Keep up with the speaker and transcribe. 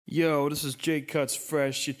Yo, this is Jake Cuts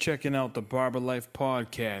Fresh. You're checking out the Barber Life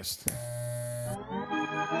Podcast.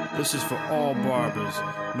 This is for all barbers,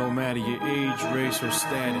 no matter your age, race, or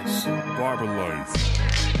status. Barber Life.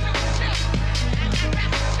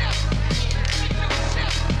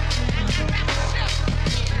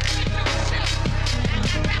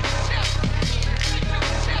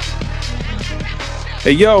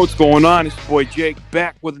 Hey, yo, what's going on? It's your boy Jake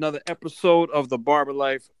back with another episode of the Barber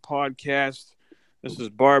Life Podcast. This is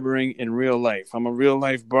barbering in real life. I'm a real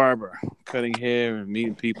life barber, cutting hair and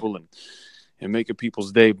meeting people and making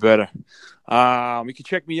people's day better. You can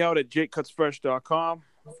check me out at jakecutsfresh.com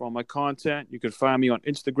for all my content. You can find me on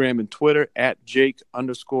Instagram and Twitter at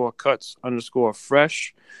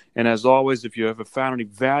Jake_cuts_fresh. And as always, if you ever found any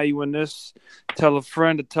value in this, tell a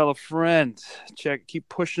friend to tell a friend. Keep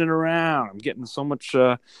pushing it around. I'm getting so much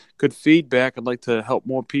good feedback. I'd like to help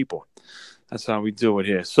more people. That's how we do it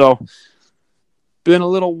here. So, been a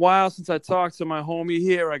little while since I talked to my homie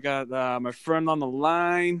here. I got my friend on the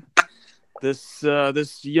line. This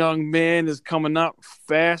young man is coming up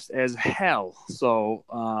fast as hell. So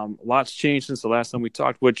lots changed since the last time we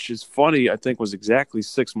talked, which is funny. I think was exactly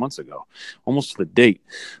 6 months ago, almost to the date.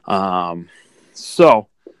 So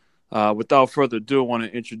without further ado, I want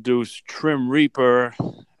to introduce Trim Reaper,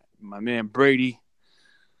 my man Brady.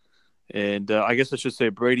 And I guess I should say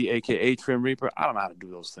Brady, a.k.a. Trim Reaper. I don't know how to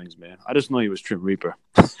do those things, man. I just know he was Trim Reaper.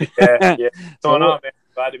 Yeah. What's going on, man?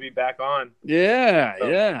 Glad to be back on.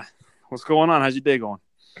 Yeah. What's going on? How's your day going?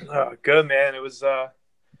 Good, man. It was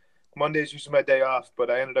Monday's usually my day off,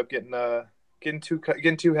 but I ended up getting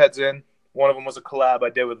two heads in. One of them was a collab I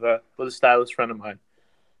did with a stylist friend of mine.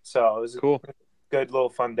 So it was cool. A good little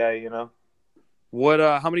fun day, you know. What?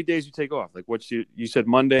 How many days you take off? Like, you said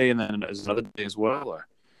Monday, and then is another day as well, or?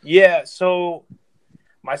 Yeah, so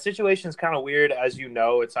my situation is kind of weird. As you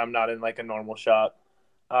know, I'm not in like a normal shop.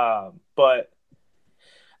 But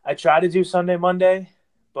I try to do Sunday, Monday,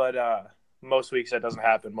 but most weeks that doesn't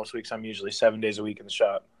happen. Most weeks I'm usually 7 days a week in the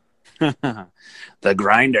shop. The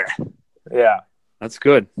grinder. Yeah. That's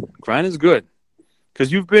good. Grind is good.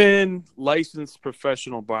 Because you've been licensed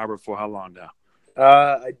professional barber for how long now?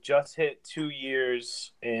 I just hit 2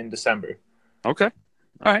 years in December. Okay.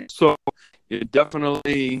 All right. So you're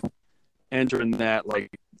definitely entering that, like,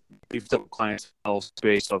 clientele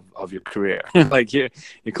space of your career. Like, your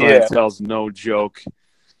clientele's no joke.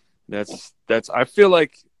 That's. I feel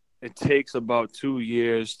like it takes about 2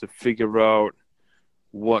 years to figure out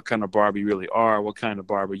what kind of barber you really are, what kind of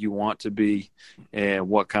barber you want to be, and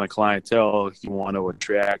what kind of clientele you want to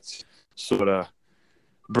attract, sort of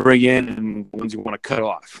bring in, and ones you want to cut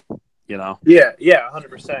off. You know? Yeah,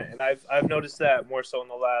 100%. And I've noticed that more so in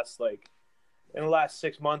the last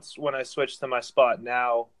 6 months when I switched to my spot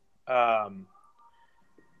now.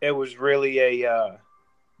 It was really all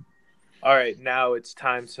right, now it's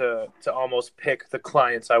time to almost pick the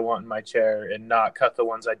clients I want in my chair and not cut the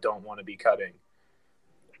ones I don't want to be cutting.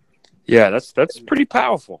 Yeah, that's pretty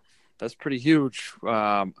powerful. That's pretty huge.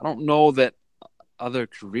 I don't know that other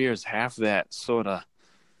careers have that sort of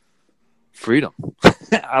freedom.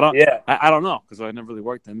 I don't know, because I never really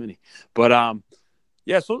worked that many. But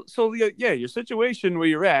so your situation where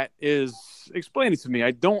you're at is, explain it to me.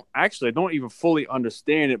 I don't even fully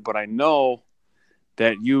understand it, but I know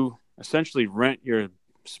that you essentially rent your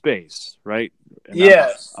space, right?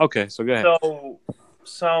 Yes. Okay, so go ahead. So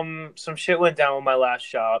some shit went down with my last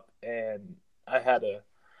shop, and I had a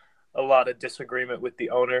lot of disagreement with the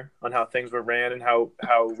owner on how things were ran and how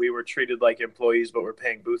we were treated like employees, but we're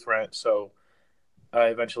paying booth rent. So I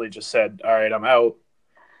eventually just said, all right, I'm out.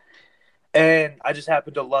 And I just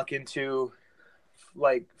happened to luck into,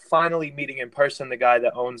 like, finally meeting in person the guy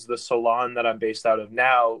that owns the salon that I'm based out of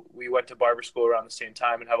now. We went to barber school around the same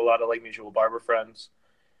time and have a lot of, like, mutual barber friends.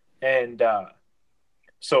 And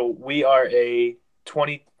so we are a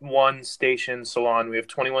 21 station salon. We have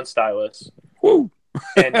 21 stylists. Woo!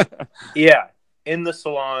 And yeah, in the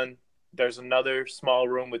salon, there's another small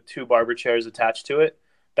room with 2 barber chairs attached to it.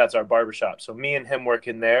 That's our barber shop. So me and him work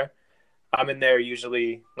in there. I'm in there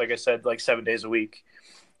usually, like I said, like 7 days a week.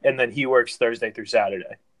 And then he works Thursday through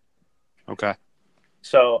Saturday. Okay.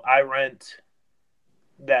 So I rent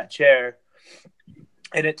that chair,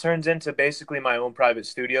 and it turns into basically my own private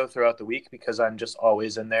studio throughout the week because I'm just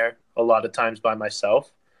always in there a lot of times by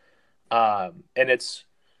myself. And it's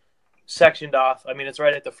sectioned off. I mean, it's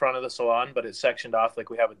right at the front of the salon, but it's sectioned off. Like,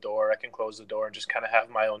 we have a door. I can close the door and just kind of have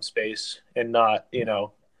my own space and not,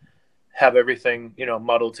 have everything,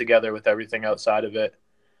 muddled together with everything outside of it.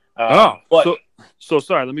 So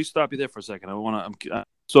sorry, let me stop you there for a second.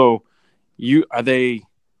 So are they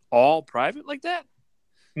all private like that?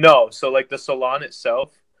 No. So like the salon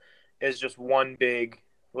itself, is just one big,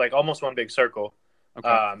 like almost one big circle.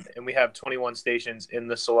 Okay. And we have 21 stations in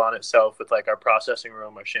the salon itself with like our processing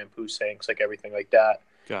room, our shampoo sinks, like everything like that.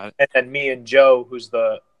 Got it. And then me and Joe, who's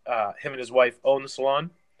him and his wife own the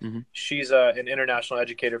salon. Mm-hmm. She's an international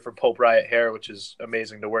educator for Pulp Riot Hair, which is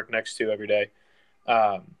amazing to work next to every day.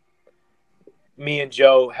 Me and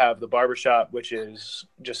Joe have the barbershop, which is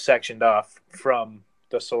just sectioned off from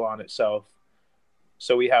the salon itself.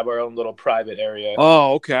 So we have our own little private area.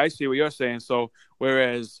 Oh, okay. I see what you're saying. So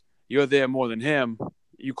whereas you're there more than him,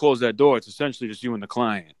 you close that door. It's essentially just you and the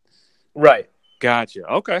client. Right.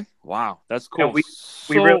 Gotcha. Okay. Wow. That's cool. And we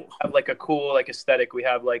really have like a cool like aesthetic. We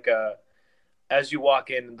have like as you walk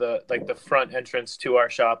in, the front entrance to our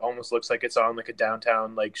shop almost looks like it's on like a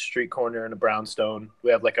downtown like street corner in a brownstone. We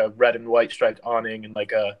have like a red and white striped awning and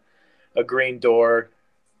like a green door.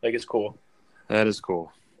 Like it's cool. That is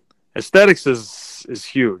cool. Aesthetics is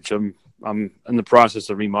huge. I'm in the process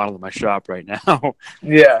of remodeling my shop right now.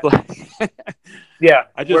 Yeah. Yeah.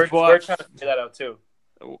 We're trying to figure that out too.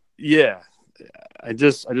 Yeah. I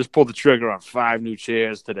just pulled the trigger on 5 new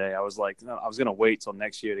chairs today. I was like, no, I was gonna wait till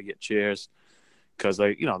next year to get chairs because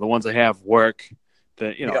the ones I have work.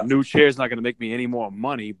 New chairs not gonna make me any more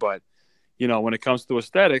money, but when it comes to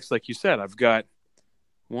aesthetics, like you said, I've got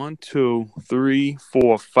 1, 2, 3,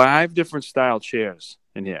 4, 5 different style chairs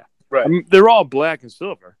in here. Right. I mean, they're all black and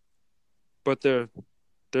silver, but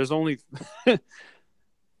there's only 3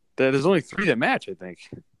 that match, I think.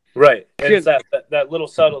 Right. It's that little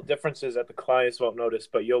subtle differences that the clients won't notice,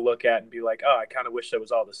 but you'll look at and be like, oh, I kind of wish it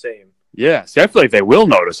was all the same. Yeah. See, I feel like they will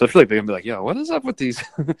notice. I feel like they're going to be like, yo, what is up with these?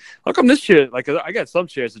 How come this chair, like, I got some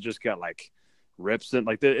chairs that just got, like, rips and,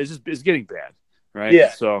 like, it's getting bad, right?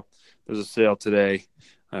 Yeah. So there's a sale today.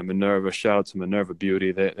 Minerva, shout out to Minerva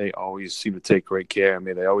Beauty. They always seem to take great care of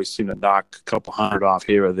me. They always seem to knock a couple $100 off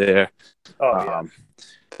here or there. Oh,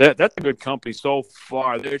 yeah. That's a good company so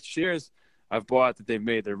far. Their chairs I've bought that they've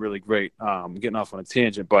made, they're really great. I'm getting off on a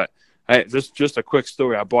tangent, but just a quick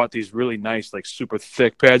story. I bought these really nice, like super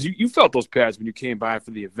thick pads. You felt those pads when you came by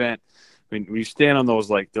for the event. I mean, when you stand on those,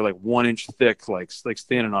 like they're like 1 inch thick, like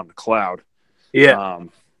standing on the cloud. Yeah.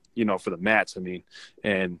 For the mats. I mean,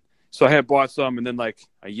 and so I had bought some, and then like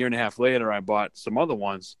a year and a half later, I bought some other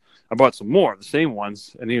ones. I bought some more, the same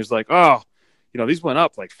ones, and he was like, "Oh, these went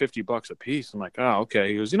up like $50 a piece." I'm like, "Oh,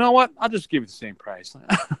 okay." He goes, "You know what? I'll just give you the same price."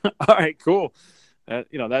 All right, cool.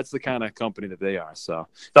 That's the kind of company that they are. So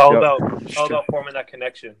it's all about forming that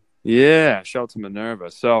connection. Yeah, shout out to Minerva.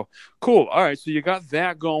 So cool. All right, so you got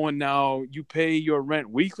that going now. You pay your rent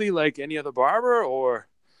weekly, like any other barber, or?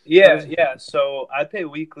 Yeah. So I pay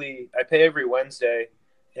weekly. I pay every Wednesday,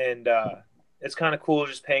 and it's kind of cool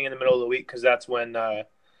just paying in the middle of the week because that's when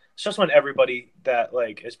it's just when everybody that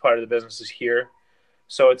like is part of the business is here.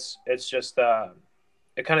 So it's just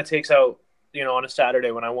it kind of takes out on a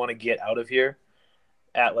Saturday when I want to get out of here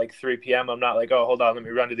at like 3 p.m. I'm not like, oh, hold on, let me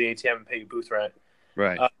run to the ATM and pay you booth rent.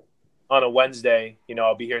 Right. On a Wednesday,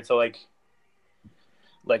 I'll be here till like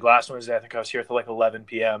last Wednesday, I think I was here till like 11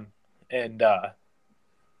 p.m. and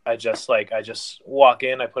I just walk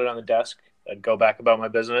in, I put it on the desk, I'd go back about my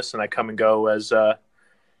business, and I come and go as I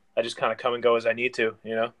just kind of come and go as I need to,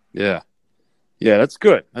 Yeah, that's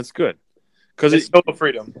good. That's good because it's total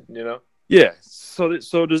freedom, Yeah.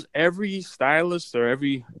 So does every stylist or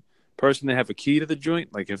every person they have a key to the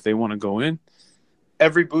joint, like if they want to go in?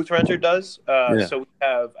 Every booth renter does. So we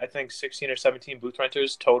have, I think, 16 or 17 booth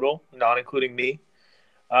renters total, not including me,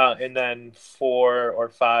 and then 4 or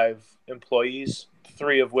 5 employees,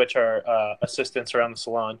 3 of which are assistants around the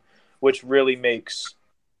salon, which really makes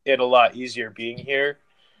it a lot easier being here,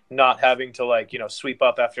 not having to sweep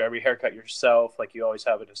up after every haircut yourself. Like you always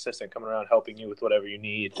have an assistant coming around helping you with whatever you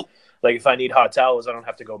need. Like if I need hot towels, I don't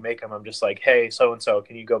have to go make them. I'm just like, hey, so-and-so,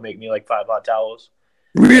 can you go make me like 5 hot towels?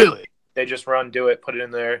 Really? They just do it, put it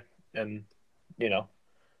in there, and,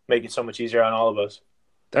 make it so much easier on all of us.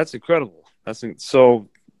 That's incredible. So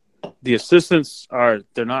the assistants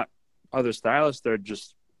they're not other stylists, they're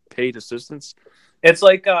just paid assistants? It's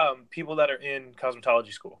like people that are in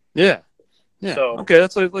cosmetology school. Yeah. Yeah. So, okay,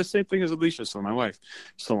 that's like the same thing as Alicia, so my wife,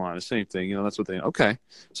 salon, the same thing. That's what they. Okay,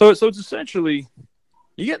 so it's essentially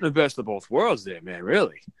you're getting the best of both worlds there, man.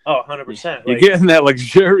 Really. Oh, 100%. You're getting that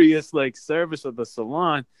luxurious service of the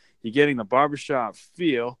salon. You're getting the barbershop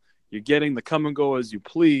feel. You're getting the come and go as you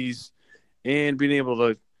please, and being able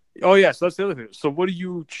to. Oh yeah, so that's the other thing. So what do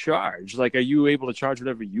you charge? Like, are you able to charge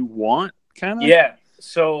whatever you want? Kind of. Yeah.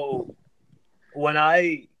 So when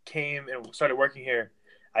I came and started working here,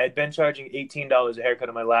 I had been charging $18 a haircut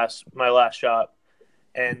at my last shop,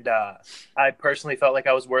 and I personally felt like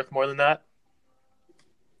I was worth more than that.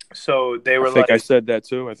 So they I were think I like, said that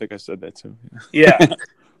too. I think I said that too. yeah,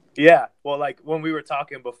 yeah. Well, like when we were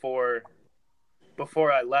talking before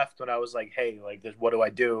I left, when I was like, hey, like this, what do I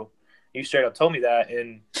do? You straight up told me that,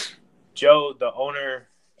 and Joe, the owner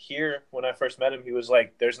here, when I first met him, he was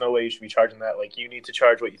like, "There's no way you should be charging that. Like, you need to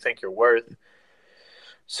charge what you think you're worth."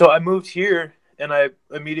 So I moved here, and I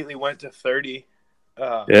immediately went to 30.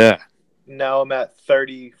 Yeah. Now I'm at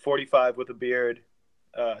 30, 45 with a beard,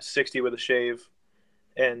 60 with a shave,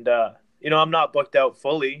 and I'm not booked out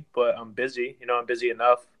fully, but I'm busy. I'm busy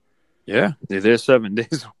enough. Yeah. They're there 7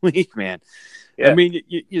 days a week, man. I Yeah, mean,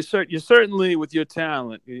 you certainly with your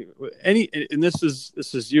talent, any, and this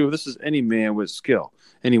is you. This is any man with skill,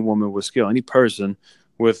 any woman with skill, any person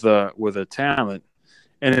with a talent,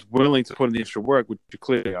 and is willing to put in the extra work, which you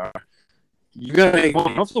clearly are. You gotta make money.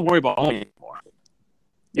 You don't have to worry about money anymore.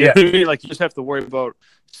 You know yeah, what I mean? Like you just have to worry about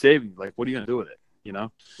saving. Like, what are you gonna do with it?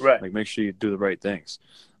 right. Like make sure you do the right things.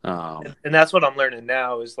 And that's what I'm learning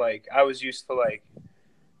now. Is like I was used to like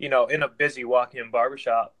in a busy walk-in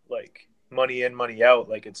barbershop, like money in, money out,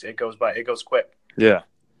 like it goes quick. Yeah.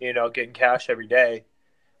 Getting cash every day.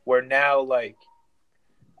 Where now, like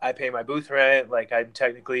I pay my booth rent, like I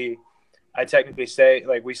technically say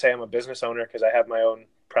like we say I'm a business owner because I have my own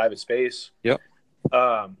private space. Yep.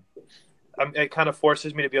 Um, it kind of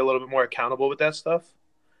forces me to be a little bit more accountable with that stuff,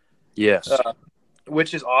 Yes.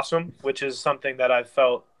 which is awesome. Which is something that I've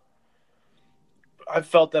felt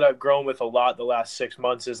that I've grown with a lot the last 6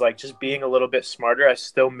 months is like just being a little bit smarter. I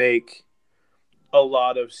still make a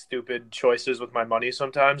lot of stupid choices with my money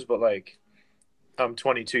sometimes, but like I'm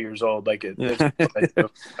 22 years old. Like it's what I do.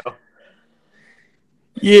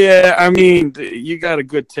 Yeah, I mean, you got a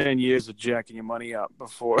good 10 years of jacking your money up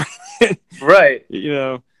before, Right. you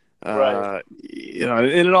know, Right.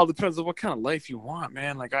 and it all depends on what kind of life you want,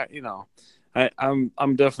 man. Like I'm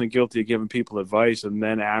definitely guilty of giving people advice and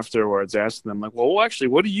then afterwards asking them like, well, actually,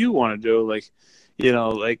 what do you want to do? Like,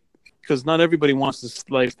 like, because not everybody wants this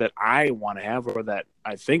life that I want to have or that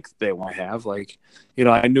I think they want to have. Like,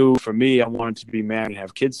 I knew for me, I wanted to be married and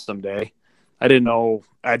have kids someday. I didn't know.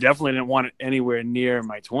 I definitely didn't want it anywhere near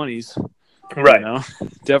my 20s. Right.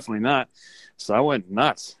 Definitely not. So I went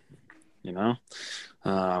nuts. Yeah,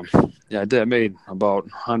 I did. I made about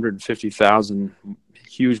 150,000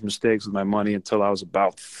 huge mistakes with my money until I was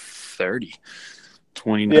about 30,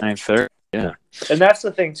 29, Yeah. 30. Yeah. And that's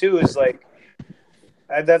the thing too, is like,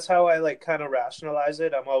 that's how I like kind of rationalize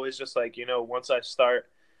it. I'm always just like, once I start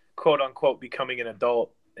quote unquote becoming an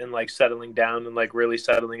adult and like settling down and like really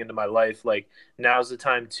settling into my life, like now's the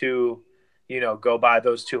time to, go buy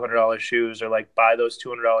those $200 shoes or like buy those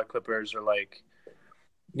 $200 clippers or like,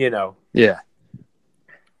 Yeah.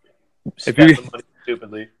 If spend you the money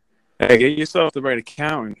stupidly. Hey, get yourself the right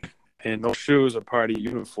accountant, and those shoes are part of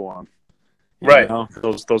your uniform. Right.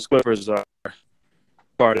 Those clippers are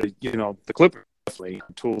part of the clippers. Definitely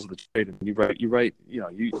tools of the trade. And you write.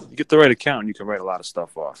 You get the right accountant, you can write a lot of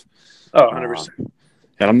stuff off. Oh, 100%.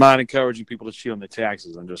 And I'm not encouraging people to cheat on their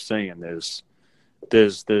taxes. I'm just saying there's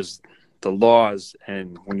the laws,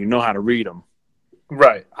 and when you know how to read them,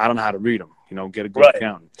 Right. I don't know how to read them. Get a good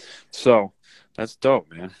accountant. So that's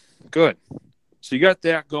dope, man. Good. So you got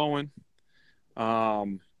that going.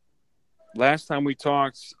 Last time we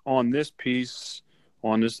talked on this piece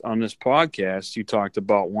on this podcast, you talked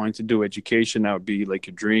about wanting to do education. That would be like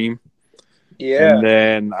your dream. Yeah. And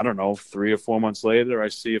then I don't know, 3 or 4 months later, I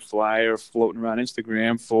see a flyer floating around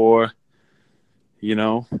Instagram for,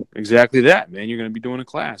 exactly that, man. You're going to be doing a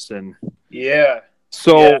class, and Yeah.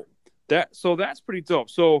 so that's pretty dope.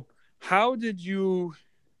 So how did you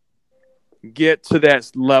get to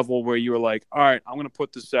that level where you were like, all right, I'm going to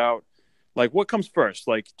put this out? Like, what comes first?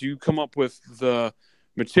 Like, do you come up with the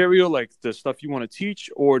material, like the stuff you want to teach,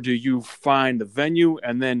 or do you find the venue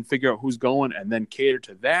and then figure out who's going and then cater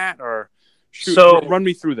to that? Or run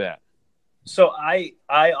me through that. So I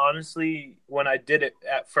honestly, when I did it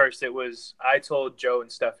at first, I told Joe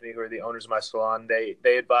and Stephanie, who are the owners of my salon, they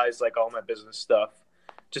advised like all my business stuff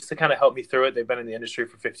just to kind of help me through it. They've been in the industry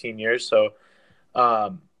for 15 years. So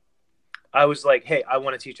I was like, hey, I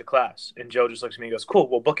want to teach a class. And Joe just looks at me and goes, cool,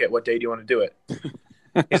 we'll book it. What day do you want to do it?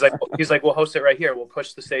 He's like, we'll host it right here. We'll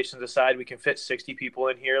push the stations aside. We can fit 60 people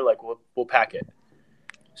in here. Like we'll pack it.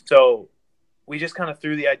 So we just kind of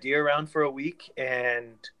threw the idea around for a week,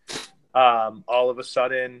 and all of a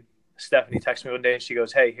sudden Stephanie texts me one day and she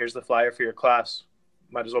goes, hey, here's the flyer for your class.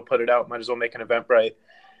 Might as well put it out. Might as well make an Eventbrite.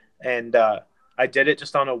 And I did it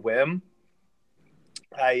just on a whim.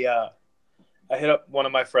 I hit up one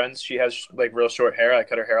of my friends. She has like real short hair. I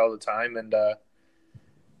cut her hair all the time. And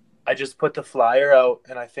I just put the flyer out,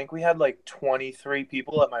 and I think we had like 23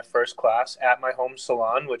 people at my first class at my home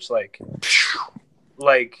salon, which like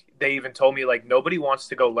they even told me like nobody wants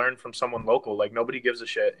to go learn from someone local. Like nobody gives a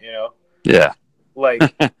shit, you know? Yeah. Like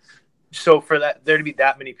so for that there to be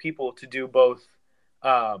that many people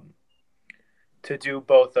um to do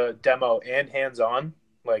both a demo and hands-on,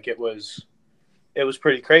 like it was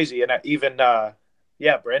pretty crazy. And even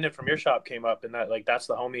yeah, Brandon from your shop came up, and that's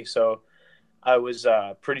the homie. So I was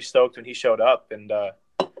pretty stoked when he showed up, and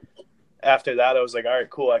after that I was like, all right,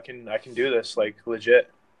 cool, I can do this like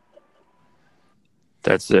legit.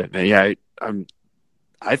 That's it, man. Yeah,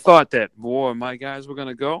 I thought that more of my guys were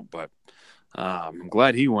gonna go, but I'm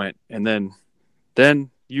glad he went. And then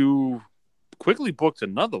you quickly booked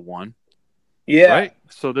another one, Yeah. right?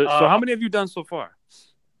 So how many have you done so far?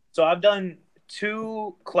 So I've done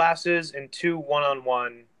 2 classes and 2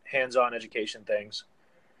 one-on-one hands-on education things.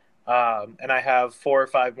 And I have 4 or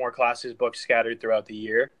 5 more classes booked scattered throughout the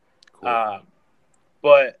year. Cool.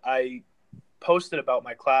 But I posted about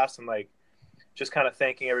my class and like just kind of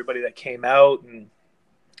thanking everybody that came out and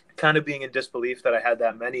kind of being in disbelief that I had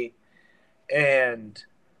that many. And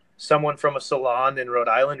someone from a salon in Rhode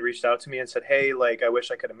Island reached out to me and said, hey, like, I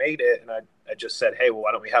wish I could have made it. And I just said, hey, well,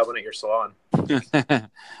 why don't we have one at your salon?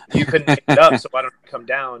 You couldn't make it up, so why don't you come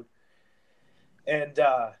down? And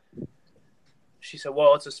she said,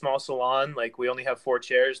 well, it's a small salon. Like, we only have 4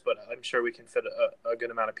 chairs, but I'm sure we can fit a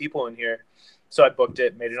good amount of people in here. So I booked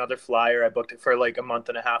it, made another flyer. I booked it for like a month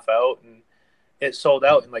and a half out, and it sold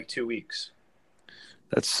out in like 2 weeks.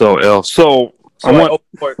 That's so ill. So I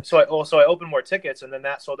opened more tickets, and then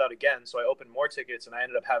that sold out again. So I opened more tickets, and I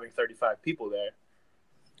ended up having 35 people there.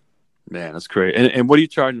 Man, that's great. And what are you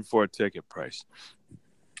charging for a ticket price?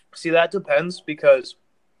 See, that depends because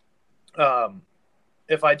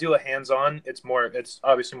if I do a hands-on, it's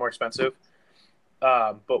obviously more expensive.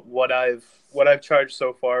 But what I've charged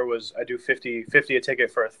so far was I do 50 a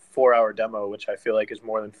ticket for a 4-hour demo, which I feel like is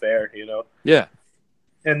more than fair, you know? Yeah.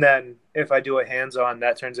 And then if I do a hands-on,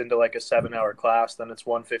 that turns into like a 7-hour class. Then it's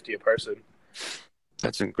 $150 a person.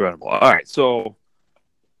 That's incredible. All right. So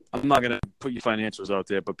I'm not going to put your financials out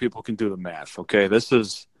there, but people can do the math. Okay. This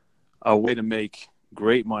is a way to make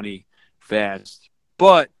great money fast,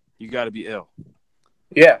 but you got to be ill.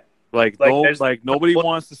 Yeah. Like nobody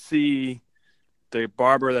wants to see the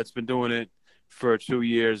barber that's been doing it for 2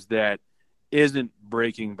 years that isn't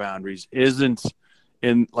breaking boundaries, isn't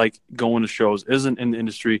in like going to shows, isn't in the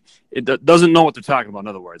industry. It doesn't know what they're talking about. In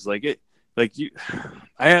other words,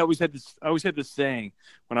 I always had this saying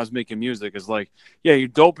when I was making music is like, yeah, you're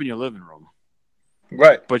dope in your living room,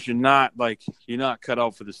 right? But you're not cut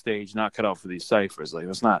out for the stage, not cut out for these ciphers. Like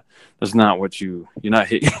that's not what you're not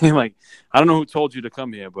hitting. Like I don't know who told you to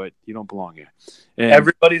come here, but you don't belong here. And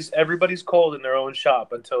everybody's cold in their own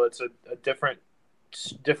shop until it's a different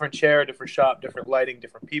chair, different shop, different lighting,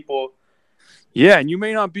 different people. Yeah, and you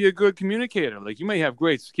may not be a good communicator. Like you may have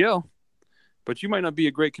great skill, but you might not be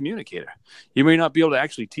a great communicator. You may not be able to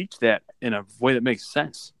actually teach that in a way that makes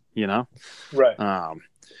sense, you know? Right.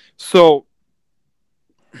 So,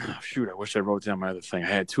 shoot, I wish I wrote down my other thing. I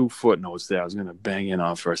had 2 footnotes there I was going to bang in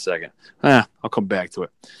on for a second. I'll come back to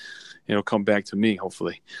it. It'll come back to me,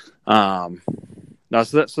 hopefully. So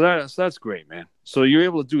that's great, man. So you're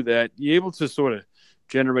able to do that. You're able to sort of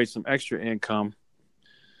generate some extra income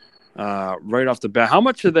right off the bat. How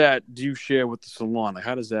much of that do you share with the salon? Like,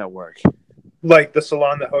 how does that work? Like the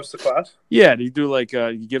salon that hosts the class? Yeah. Do you do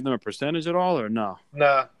you give them a percentage at all or no?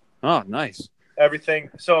 Nah. Oh, nice. Everything.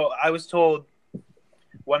 So I was told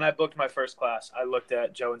when I booked my first class, I looked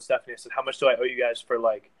at Joe and Stephanie and said, how much do I owe you guys for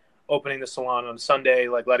like opening the salon on Sunday,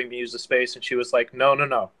 like letting me use the space? And she was like,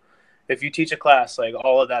 no. If you teach a class, like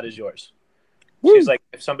all of that is yours. Woo. She's like,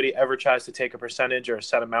 if somebody ever tries to take a percentage or a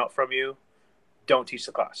set amount from you, don't teach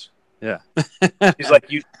the class. Yeah. She's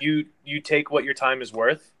like, you take what your time is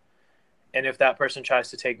worth. And if that person tries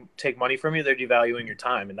to take money from you, they're devaluing your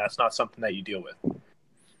time. And that's not something that you deal with.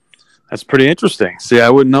 That's pretty interesting. See, I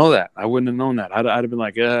wouldn't know that. I wouldn't have known that. I'd have been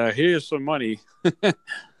like, here's some money.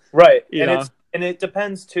 Right. And it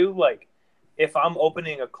depends too. Like if I'm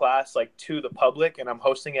opening a class like to the public and I'm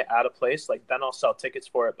hosting it at a place, like then I'll sell tickets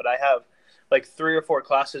for it. But I have like 3 or 4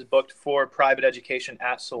 classes booked for private education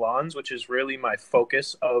at salons, which is really my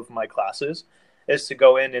focus of my classes, is to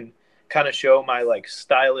go in and kind of show my like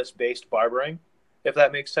stylist based barbering, if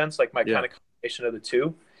that makes sense, like my kind of combination of the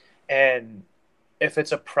two. And if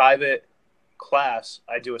it's a private class,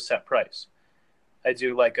 I do a set price. I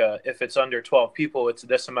do if it's under 12 people, it's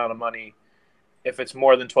this amount of money. If it's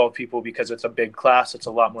more than 12 people, because it's a big class, it's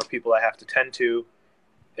a lot more people I have to tend to,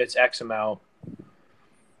 it's X amount.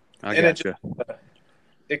 I gotcha.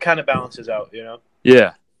 it kind of balances out, you know?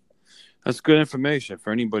 Yeah. That's good information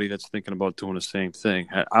for anybody that's thinking about doing the same thing.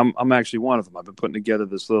 I'm actually one of them. I've been putting together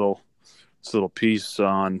this little piece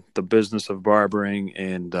on the business of barbering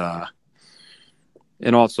and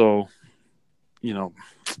also, you know,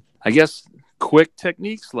 I guess quick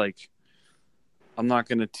techniques. Like, I'm not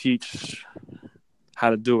going to teach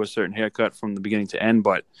how to do a certain haircut from the beginning to end,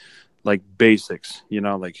 but like basics, you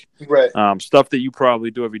know, like Right. Stuff that you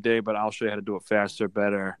probably do every day, but I'll show you how to do it faster,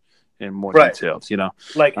 better, and more Right. detailed, you know.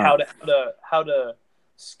 Like how to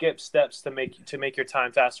skip steps to make your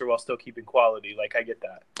time faster while still keeping quality. Like, I get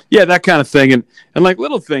that. Yeah, that kind of thing. And like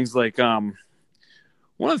little things like one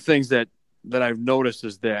of the things that I've noticed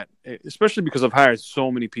is that, especially because I've hired so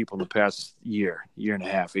many people in the past year and a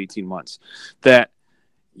half, 18 months, that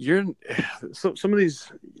some of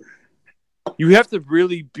these, you have to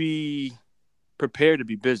really be prepared to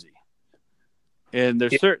be busy. And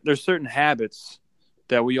there's certain habits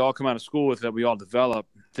that we all come out of school with, that we all develop,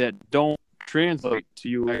 that don't translate to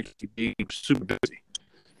you actually being super busy.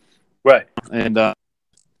 Right. And,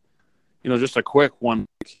 just a quick one.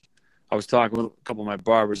 I was talking with a couple of my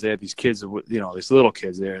barbers. They had these kids, these little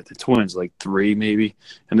kids there, the twins, like 3 maybe,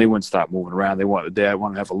 and they wouldn't stop moving around. Dad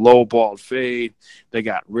wanted to have a low bald fade. They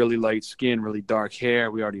got really light skin, really dark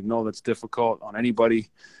hair. We already know that's difficult on anybody,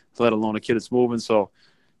 let alone a kid that's moving. So,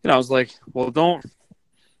 I was like, well, don't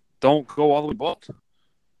go all the way bald.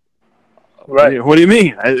 Right. What do you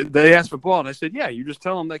mean? They asked for bald. I said, yeah, you just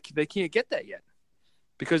tell them that they can't get that yet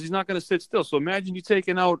because he's not going to sit still. So imagine you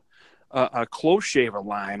taking out a close shaver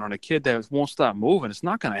line on a kid that won't stop moving. It's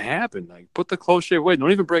not going to happen. Like, put the close shaver away.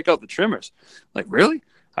 Don't even break out the trimmers. Like, really?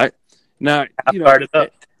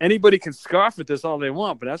 Anybody can scoff at this all they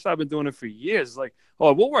want, but that's how I've been doing it for years. It's like,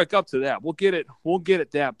 oh, we'll work up to that. We'll get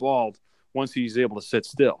it that bald once he's able to sit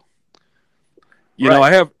still.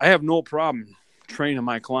 I have no problem training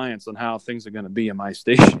my clients on how things are going to be in my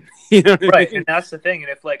station. You know what I mean? And that's the thing.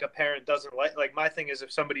 And if like a parent doesn't like my thing is,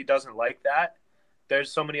 if somebody doesn't like that,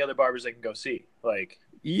 there's so many other barbers they can go see. Like,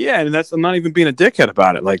 yeah, and I'm not even being a dickhead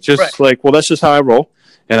about it. Like, just like, well, that's just how I roll,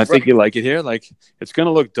 and I think you like it here. Like, it's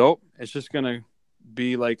gonna look dope. It's just gonna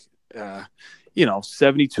be like,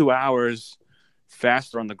 72 hours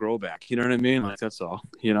faster on the grow back. You know what I mean? Like, that's all.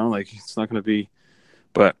 Like, it's not gonna be,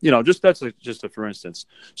 but that's just a for instance.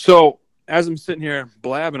 So as I'm sitting here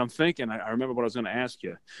blabbing, I'm thinking. I remember what I was gonna ask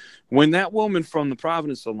you. When that woman from the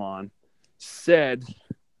Providence salon said,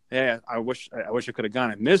 yeah, I wish I could have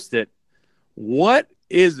gone and missed it. What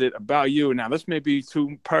is it about you? Now, this may be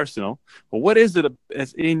too personal, but what is it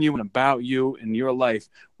that's in you and about you in your life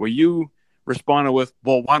where you responded with,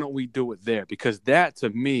 well, why don't we do it there? Because that, to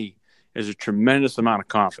me, is a tremendous amount of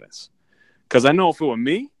confidence. Because I know if it were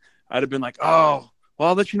me, I'd have been like, oh, well,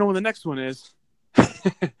 I'll let you know when the next one is.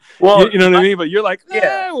 Well, you know what I mean? But you're like,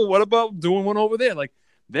 well, what about doing one over there? Like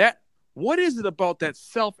that. What is it about that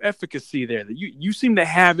self-efficacy there that you seem to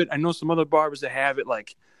have it? I know some other barbers that have it,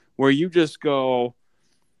 like where you just go, all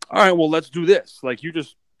right, well, let's do this. Like, you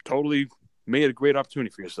just totally made a great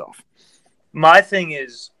opportunity for yourself. My thing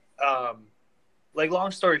is, like,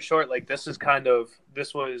 long story short, like this was coming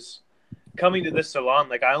to this salon.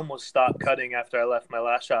 Like, I almost stopped cutting after I left my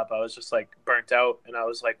last shop. I was just like burnt out, and I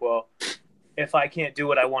was like, well, if I can't do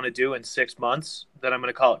what I want to do in 6 months, then I'm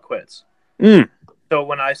going to call it quits. So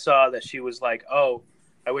when I saw that she was like, oh,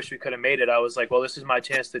 I wish we could have made it, I was like, well, this is my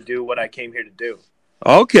chance to do what I came here to do.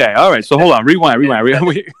 Okay. All right. So hold on. Rewind.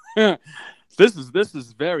 This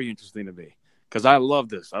is very interesting to me because I love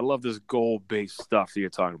this. I love this goal-based stuff that you're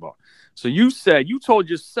talking about. So you told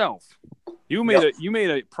yourself, you made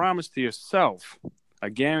a promise to yourself, a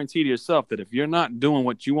guarantee to yourself that if you're not doing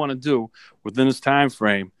what you want to do within this time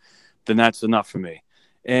frame, then that's enough for me.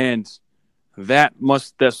 And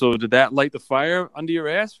so did that light the fire under your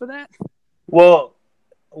ass for that? Well,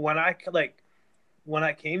 when I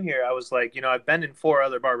came here, I was like, I've been in 4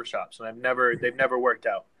 other barbershops and they've never worked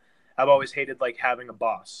out. I've always hated like having a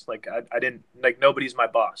boss. Like I didn't like, nobody's my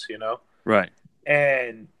boss, Right.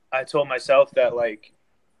 And I told myself that, like,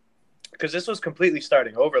 because this was completely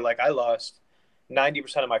starting over. Like, I lost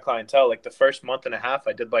 90% of my clientele. Like the first month and a half,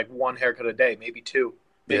 I did like 1 haircut a day, maybe 2.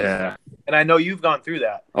 Maybe. Yeah. And I know you've gone through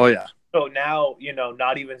that. Oh yeah. So now,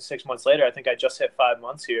 not even 6 months later, I think I just hit 5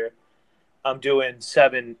 months here. I'm doing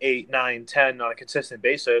 7, 8, 9, 10 on a consistent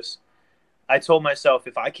basis. I told myself,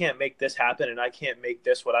 if I can't make this happen and I can't make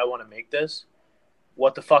this what I want to make this,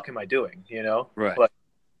 what the fuck am I doing? Right. Like,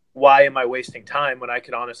 why am I wasting time when I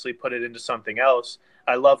could honestly put it into something else?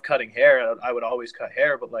 I love cutting hair. I would always cut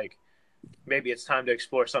hair, but like, maybe it's time to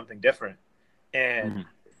explore something different. And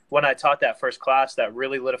when I taught that first class, that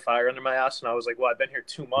really lit a fire under my ass. And I was like, well, I've been here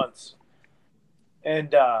 2 months.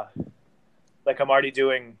 And like I'm already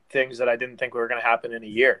doing things that I didn't think were going to happen in a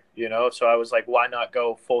year, you know? So I was like, why not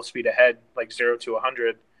go full speed ahead, like 0 to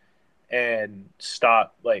 100 and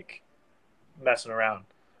stop like messing around.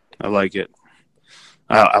 I like it.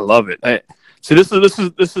 I love it. So this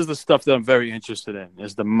is the stuff that I'm very interested in,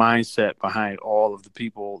 is the mindset behind all of the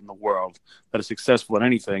people in the world that are successful at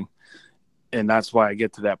anything. And that's why I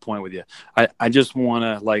get to that point with you. I just want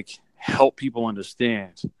to like help people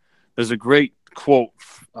understand. There's a great quote,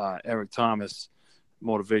 Eric Thomas,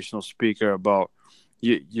 motivational speaker, about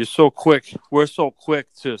you're so quick. We're so quick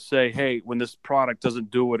to say, hey, when this product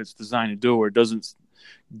doesn't do what it's designed to do, or doesn't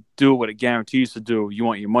do what it guarantees to do, you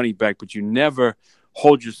want your money back. But you never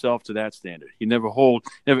hold yourself to that standard. You never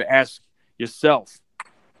ask yourself,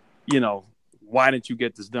 why didn't you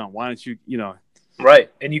get this done? Why didn't you. Right.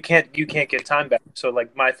 And you can't get time back. So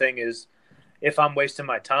like my thing is, if I'm wasting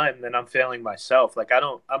my time, then I'm failing myself. Like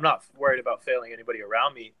I'm not worried about failing anybody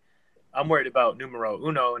around me. I'm worried about numero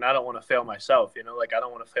uno, and I don't want to fail myself, like I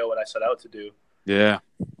don't want to fail what I set out to do. Yeah.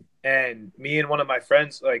 And me and one of my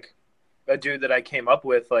friends, like a dude that I came up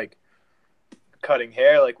with, like cutting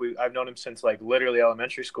hair, like I've known him since like literally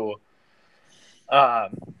elementary school.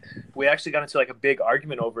 We actually got into like a big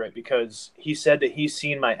argument over it because he said that he's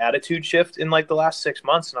seen my attitude shift in like the last 6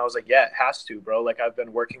 months. And I was like, yeah, it has to, bro. Like I've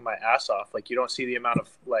been working my ass off. Like you don't see the amount of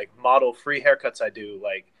like model free haircuts I do.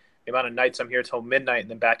 Like the amount of nights I'm here till midnight and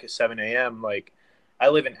then back at 7 a.m. Like I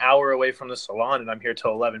live an hour away from the salon and I'm here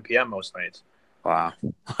till 11 p.m. most nights. Wow.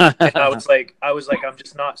 And I was like, I'm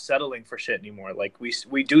just not settling for shit anymore. Like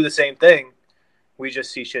we do the same thing. We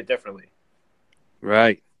just see shit differently.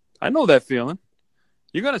 Right. I know that feeling.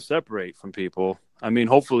 You're going to separate from people. I mean,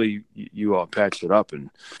 hopefully you all patch it up and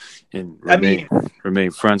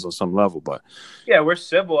remain friends on some level. But yeah, we're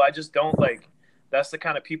civil. I just don't like. That's the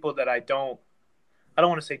kind of people that I don't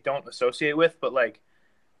want to say don't associate with, but like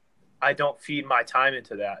I don't feed my time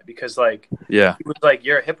into that because like yeah, he was like,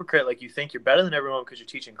 you're a hypocrite. Like you think you're better than everyone because you're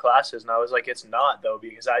teaching classes, and I was like, it's not though,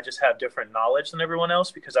 because I just have different knowledge than everyone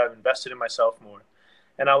else because I've invested in myself more.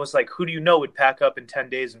 And I was like, who do you know would pack up in 10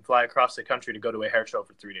 days and fly across the country to go to a hair show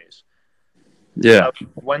for 3 days? Yeah.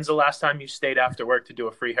 When's the last time you stayed after work to do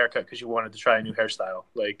a free haircut because you wanted to try a new hairstyle?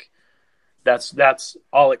 Like, that's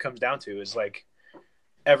all it comes down to is like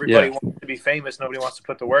everybody wants to be famous. Nobody wants to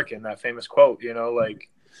put the work in. That famous quote, like.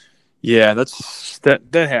 Yeah,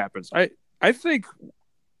 that happens. I think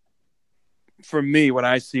for me, what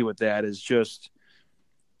I see with that is just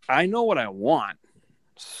I know what I want,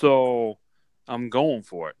 so I'm going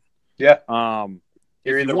for it. Yeah.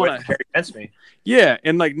 You're either with or against me. Yeah,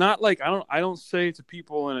 and like not like I don't say to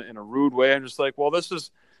people in a rude way. I'm just like, well,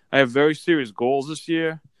 I have very serious goals this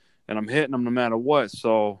year, and I'm hitting them no matter what.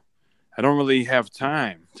 So I don't really have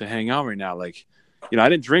time to hang out right now. Like, I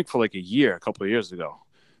didn't drink for like a couple of years ago,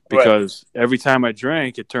 because every time I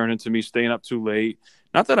drank, it turned into me staying up too late.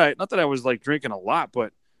 Not that I was like drinking a lot,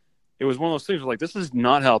 but it was one of those things where like, this is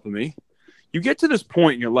not helping me. You get to this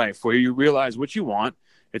point in your life where you realize what you want.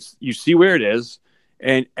 You see where it is,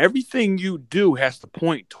 and everything you do has to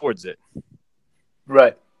point towards it.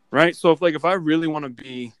 Right. Right. So if I really want to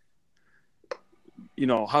be,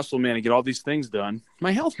 hustle man and get all these things done,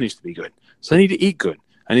 my health needs to be good. So I need to eat good.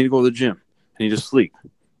 I need to go to the gym. I need to sleep.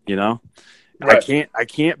 Right. I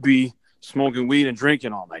can't be smoking weed and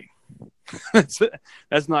drinking all night.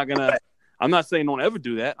 That's not gonna. I'm not saying don't ever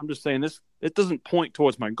do that. I'm just saying it doesn't point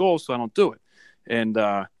towards my goals, so I don't do it. And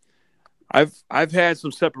I've had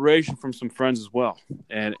some separation from some friends as well,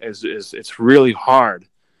 and it's really hard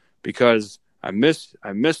because I miss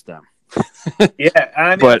them. Yeah,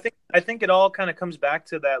 I mean, I think it all kind of comes back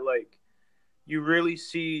to that. Like, you really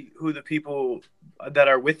see who the people that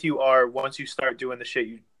are with you are once you start doing the shit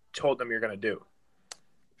you told them you're gonna do.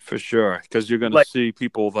 For sure, because you're gonna see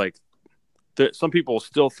people like. Some people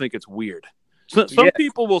still think it's weird. Some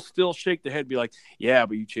people will still shake their head and be like, yeah,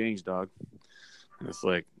 but you changed, dog. And it's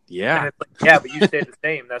like, yeah. And it's like, yeah, but you stayed the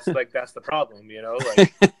same. That's the problem,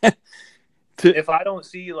 Like, if I don't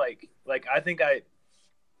see, like I think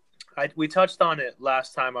we touched on it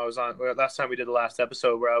last time we did the last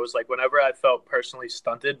episode, where I was like, whenever I felt personally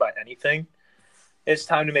stunted by anything, it's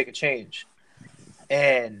time to make a change.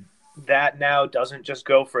 And that now doesn't just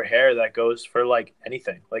go for hair, that goes for like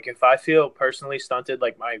anything. Like if I feel personally stunted,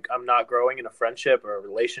 like I'm not growing in a friendship or a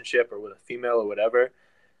relationship or with a female or whatever,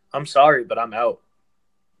 I'm sorry, but I'm out.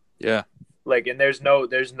 Yeah. Like, and there's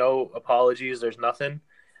no apologies, there's nothing.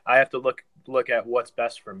 I have to look at what's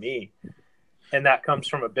best for me. And that comes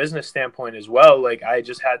from a business standpoint as well. Like I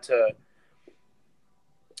just had to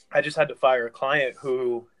fire a client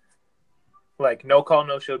who, like, no call,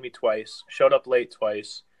 no showed me twice, showed up late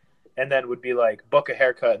twice, and then would be like book a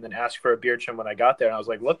haircut and then ask for a beard trim when I got there. And I was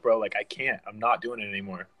like, look, bro, like I can't. I'm not doing it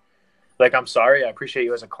anymore. Like, I'm sorry. I appreciate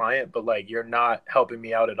you as a client, but like you're not helping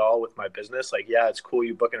me out at all with my business. Like, yeah, it's cool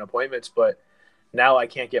you booking appointments, but now I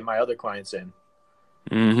can't get my other clients in.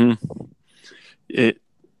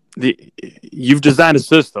 You've designed a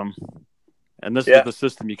system, and this is the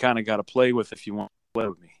system you kind of got to play with if you want to play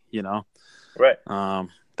with me, you know? Right.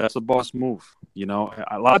 That's a boss move. You know,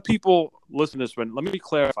 a lot of people listen to this, but let me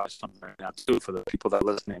clarify something right now too for the people that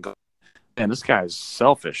listen and go, man, this guy is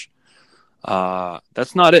selfish.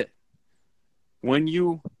 That's not it. When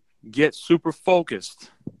you get super focused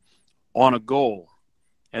on a goal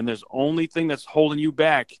and there's only thing that's holding you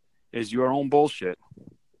back is your own bullshit,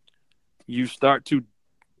 you start to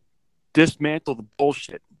dismantle the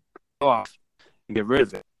bullshit off and get rid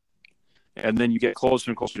of it. And then you get closer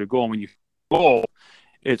and closer to your goal. And when you goal,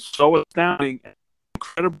 it's so astounding,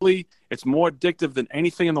 incredibly, it's more addictive than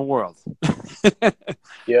anything in the world.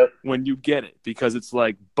 Yep. When you get it, because it's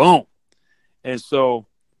like, boom. And so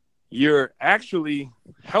you're actually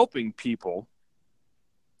helping people.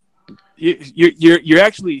 You're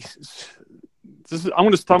actually, I'm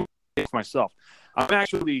going to stop myself. I'm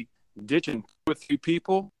actually ditching 2 or 3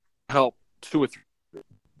 people to help 2 or 3.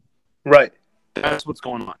 Right. That's what's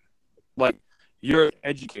going on. Like, you're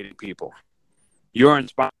educating people. You're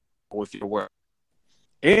inspiring with your work.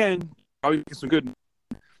 And probably getting some good,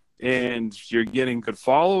 and you're getting good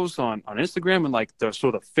follows on Instagram, and like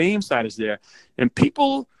the fame side is there. And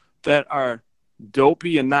people that are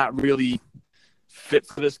dopey and not really fit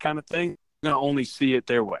for this kind of thing are going to only see it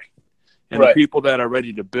their way. And the people that are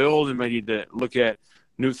ready to build and ready to look at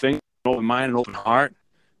new things, open mind and open heart,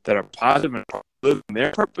 that are positive and living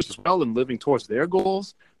their purpose as well and living towards their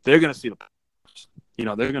goals, they're going to see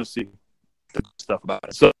they're going to see the stuff about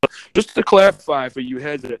it. So just to clarify for you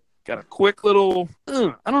heads that got a quick little,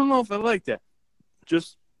 I don't know if I like that.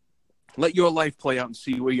 Just let your life play out and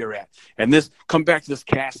see where you're at. And this, come back to this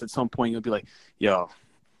cast at some point, you'll be like, yo,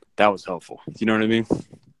 that was helpful. You know what I mean?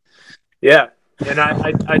 Yeah. And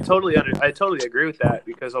I totally agree with that,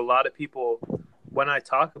 because a lot of people, when I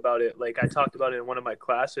talk about it, like I talked about it in one of my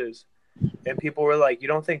classes, and people were like, you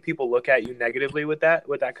don't think people look at you negatively with that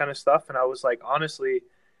kind of stuff? And I was like, honestly,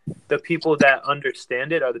 the people that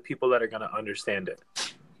understand it are the people that are going to understand it.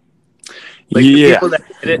 Like, the people that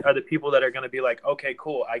get it are the people that are going to be like, okay,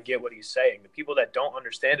 cool, I get what he's saying. The people that don't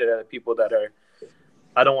understand it are the people that are,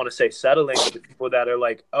 I don't want to say settling, but the people that are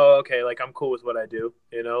like, oh, okay, like I'm cool with what I do,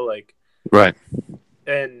 you know, like, right.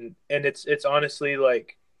 And it's honestly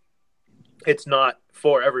like, it's not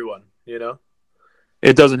for everyone, you know?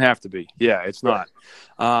 It doesn't have to be. Yeah, it's not.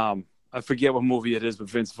 I forget what movie it is, but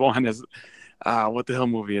Vince Vaughn is, what the hell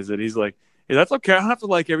movie is it? He's like, hey, that's okay. I don't have to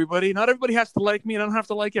like everybody. Not everybody has to like me, and I don't have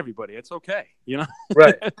to like everybody. It's okay. You know?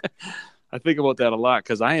 Right. I think about that a lot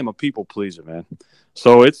because I am a people pleaser, man.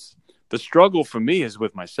 So it's, the struggle for me is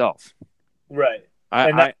with myself. Right.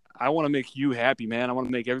 I want to make you happy, man. I want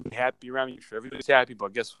to make everybody happy around you. Sure, everybody's happy,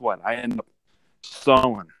 but guess what? I end up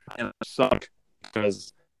sewing and I suck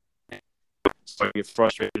because I get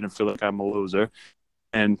frustrated and feel like I'm a loser.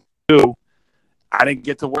 And 2, I didn't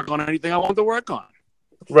get to work on anything I wanted to work on.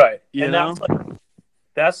 Right. You and know?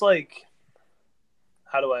 that's like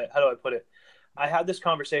how do I put it? I had this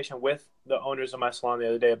conversation with the owners of my salon the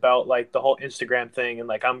other day about like the whole Instagram thing, and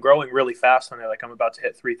like I'm growing really fast on there. Like I'm about to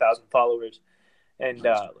hit 3,000 followers, and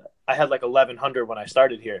I had like 1,100 when I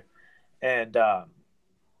started here, and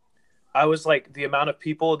I was like, the amount of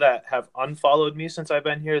people that have unfollowed me since I've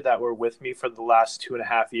been here, that were with me for the last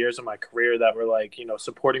 2.5 years of my career, that were like, you know,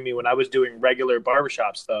 supporting me when I was doing regular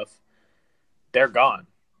barbershop stuff, they're gone.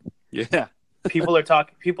 Yeah. People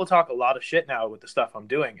talk a lot of shit now with the stuff I'm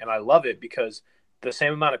doing, and I love it, because the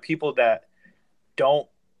same amount of people that don't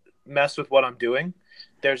mess with what I'm doing,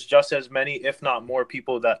 there's just as many, if not more,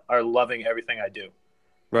 people that are loving everything I do.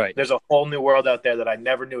 Right. There's a whole new world out there that I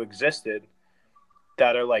never knew existed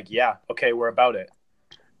that are like, yeah, okay, we're about it.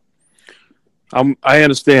 I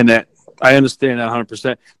understand that. I understand that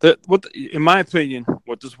 100%. In my opinion,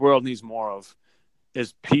 what this world needs more of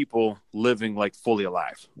is people living like fully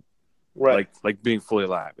alive. Right. Like being fully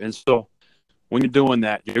alive. And so when you're doing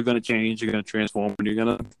that, you're going to change, you're going to transform, and you're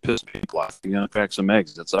going to piss people off. You're going to crack some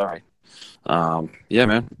eggs. That's all right. Yeah,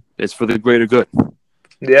 man. It's for the greater good.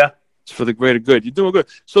 Yeah. It's for the greater good. You're doing good.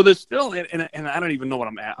 So there's still, and I don't even know what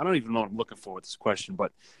I'm at. I don't even know what I'm looking for with this question,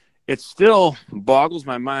 but it still boggles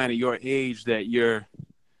my mind at your age that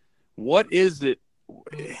what is it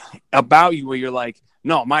about you where you're like,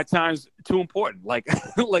 no, my time's too important. Like,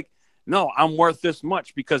 no, I'm worth this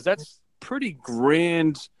much, because that's pretty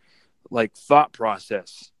grand, like, thought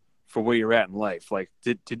process for where you're at in life? Like,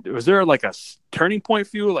 was there like a turning point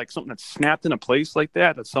for you, like something that snapped in a place like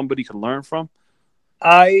that somebody could learn from?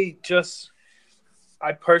 I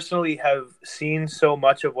personally have seen so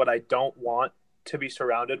much of what I don't want to be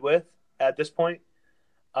surrounded with at this point,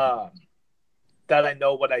 that I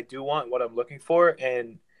know what I do want, what I'm looking for.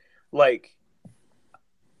 And like,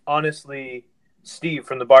 honestly, Steve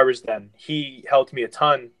from the Barber's Den, he helped me a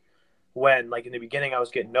ton when, like, in the beginning I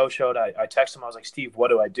was getting no-showed. I texted him, I was like, Steve, what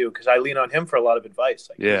do I do? Because I lean on him for a lot of advice.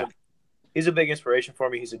 Like, Yeah. he's a big inspiration for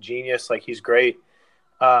me. He's a genius. Like, he's great.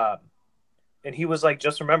 And he was like,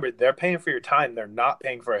 just remember, they're paying for your time. They're not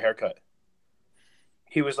paying for a haircut.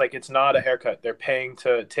 He was like, it's not a haircut. They're paying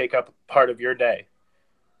to take up part of your day.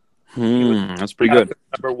 That's pretty good.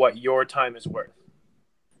 Remember what your time is worth.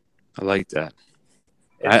 I like that.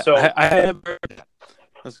 And I have heard that.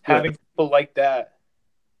 That's good. Having people like that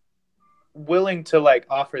willing to like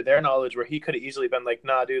offer their knowledge, where he could have easily been like,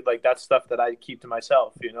 nah, dude, like that's stuff that I keep to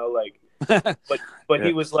myself, you know, like, but yeah.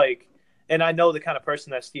 He was like, and I know the kind of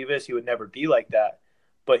person that Steve is, he would never be like that.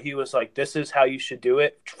 But he was like, this is how you should do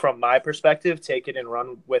it from my perspective. Take it and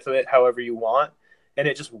run with it however you want. And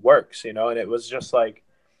it just works, you know? And it was just like,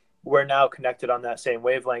 we're now connected on that same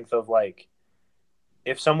wavelength of like,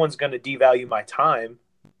 if someone's going to devalue my time,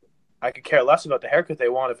 I could care less about the haircut they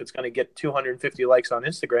want if it's going to get 250 likes on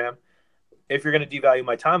Instagram. If you're going to devalue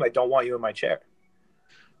my time, I don't want you in my chair.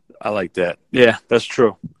 I like that. Yeah, that's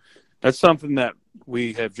true. That's something that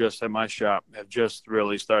we have just, at my shop, have just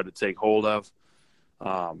really started to take hold of.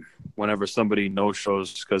 Whenever somebody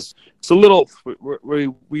no-shows, because it's a little,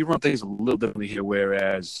 we run things a little differently here,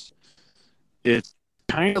 whereas it's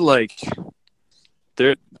kind of like,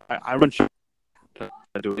 I run,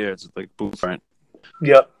 I do here, it's like booth rent.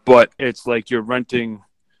 Yep. But it's like you're renting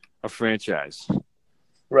a franchise.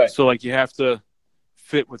 Right. So like you have to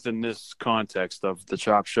fit within this context of the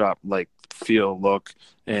chop shop, like feel, look,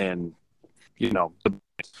 and you know,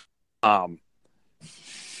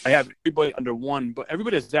 I have everybody under one, but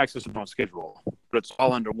everybody has access to their own schedule, but it's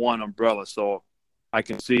all under one umbrella. So I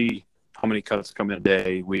can see how many cuts come in a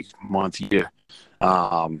day, week, month, year.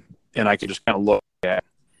 And I can just kind of look at,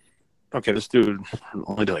 okay, this dude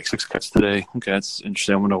only did like 6 cuts today. Okay, that's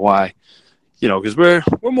interesting. I wonder why. You know, because we're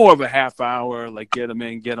more of a half hour, like get them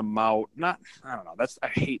in, get them out. I don't know. I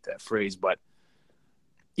hate that phrase, but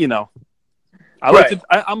you know,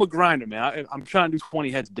 I'm a grinder, man. I'm trying to do 20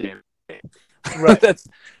 heads a day. Right. that's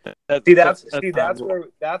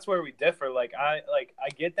where we differ. Like I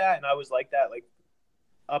get that, and I was like that like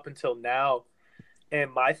up until now.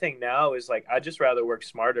 And my thing now is like I just rather work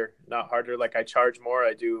smarter, not harder. Like I charge more,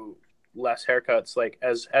 I do less haircuts. Like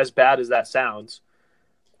as bad as that sounds,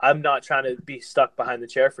 I'm not trying to be stuck behind the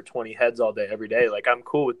chair for 20 heads all day every day. Like I'm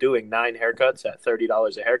cool with doing 9 haircuts at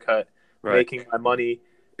 $30 a haircut, right, making my money,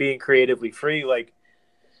 being creatively free. Like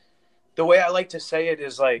the way I like to say it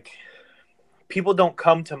is like people don't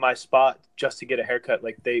come to my spot just to get a haircut.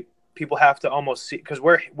 Like people have to almost see, because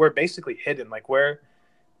we're basically hidden. Like we're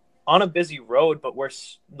on a busy road, but we're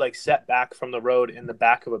like set back from the road in the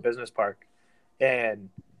back of a business park, and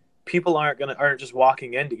people aren't just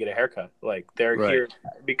walking in to get a haircut. Like they're right here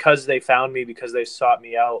because they found me, because they sought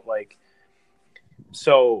me out. Like,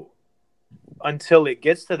 so until it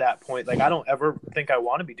gets to that point, like I don't ever think I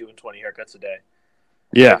want to be doing 20 haircuts a day.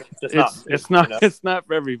 Yeah. Like, it's not, you know? It's not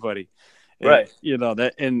for everybody. Right. And, you know,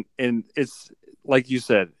 that, and it's like you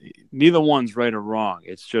said, neither one's right or wrong.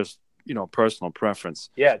 It's just, you know, personal preference.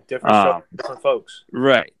 Yeah. Different folks.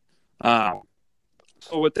 Right. So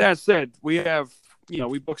with that said, we have, you know,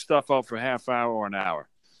 we book stuff out for a half hour or an hour,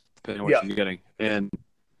 depending on what you're getting. And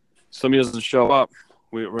somebody doesn't show up,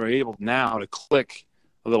 we're able now to click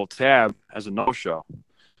a little tab as a no-show.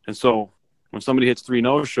 And so when somebody hits 3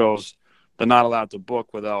 no-shows, they're not allowed to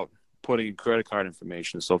book without putting in credit card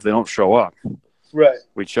information. So if they don't show up, right,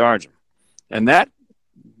 we charge them. And that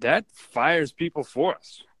fires people for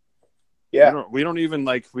us. Yeah. We don't even,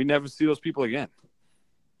 like, we never see those people again.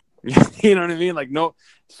 You know what I mean? Like, no,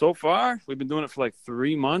 so far, we've been doing it for like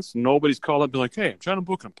 3 months. Nobody's called up and be like, hey, I'm trying to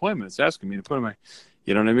book an appointment. It's asking me to put in my,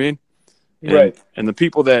 you know what I mean? Right. And the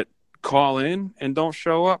people that call in and don't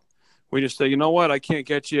show up, we just say, you know what? I can't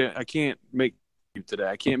get you. I can't make you today.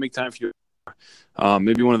 I can't make time for you.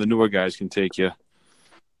 Maybe one of the newer guys can take you.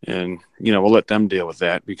 And, you know, we'll let them deal with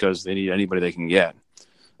that because they need anybody they can get.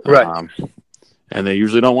 Right. And they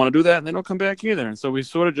usually don't want to do that, and they don't come back either. And so we've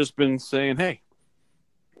sort of just been saying, hey,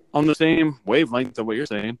 on the same wavelength of what you're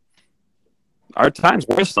saying, our time's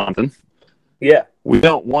worth something. Yeah. We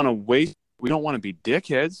don't want to waste. We don't want to be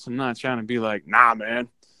dickheads. I'm not trying to be like, nah, man,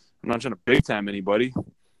 I'm not trying to big time anybody.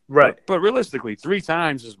 Right. But realistically, 3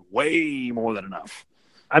 times is way more than enough.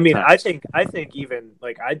 I mean, Huh. I think even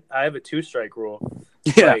like I have a 2-strike rule.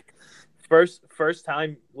 Yeah. Like first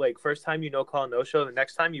time you no call no show. The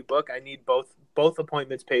next time you book, I need both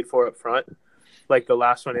appointments paid for up front, like the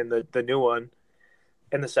last one and the new one.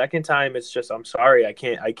 And the second time, it's just I'm sorry, I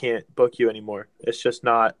can't book you anymore. It's just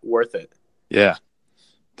not worth it. Yeah.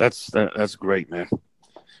 That's great, man.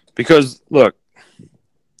 Because look,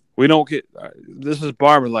 we don't get this is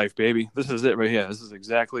barber life, baby. This is it right here. This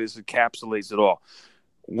encapsulates it all.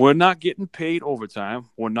 We're not getting paid overtime.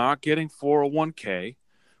 We're not getting 401k.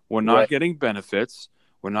 We're not Right. getting benefits.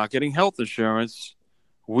 We're not getting health insurance.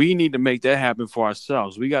 We need to make that happen for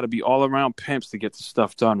ourselves. We got to be all around pimps to get the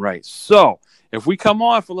stuff done right. So if we come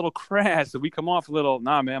off a little crass, if we come off a little,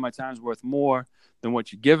 nah, man, my time's worth more than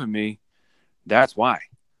what you're giving me, that's why.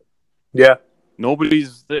 Yeah,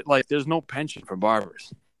 Nobody's like, there's no pension for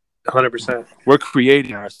barbers. 100%. We're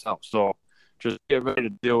creating ourselves. So just get ready to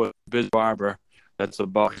deal with a biz barber that's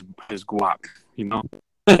about his guap, you know?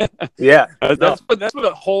 Yeah, That's what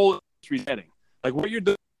the whole industry's heading. Like what you're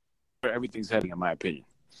doing, where everything's heading, in my opinion.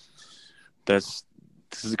 That's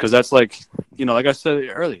because that's like, you know, like I said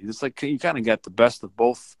earlier, it's like you kind of got the best of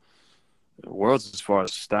both worlds as far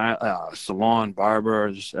as style, salon,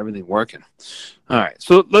 barber, just everything working. All right,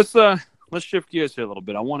 so let's shift gears here a little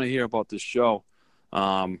bit. I want to hear about this show.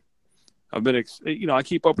 I've been, I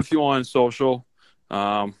keep up with you on social.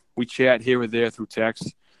 We chat here or there through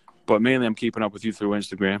text, but mainly I'm keeping up with you through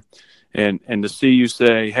Instagram. And to see you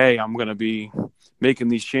say, hey, I'm going to be making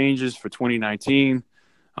these changes for 2019.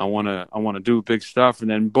 I want to do big stuff. And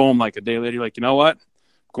then boom, like a day later, you're like, you know what? I'm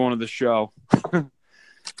going to the show.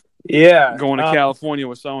 yeah. Going to California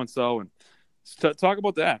with so-and-so. And talk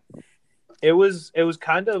about that. It was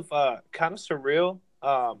kind of surreal.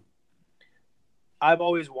 I've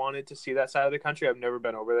always wanted to see that side of the country. I've never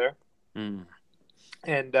been over there.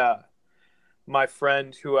 And my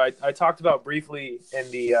friend who I talked about briefly in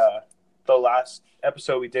the last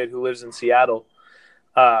episode we did, who lives in Seattle,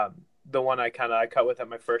 the one I cut with at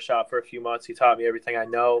my first shop for a few months. He taught me everything I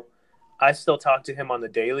know. I still talk to him on the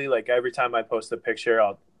daily. Like every time I post a picture,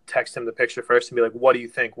 I'll text him the picture first and be like, what do you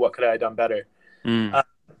think? What could I have done better?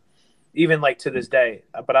 Even like to this day.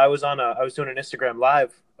 But I was doing an Instagram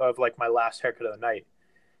live of like my last haircut of the night.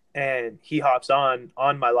 And he hops on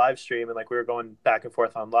my live stream, and like we were going back and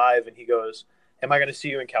forth on live, and he goes, am I going to see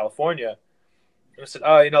you in California? And I said,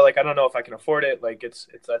 oh, like, I don't know if I can afford it. Like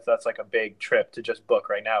that's like a big trip to just book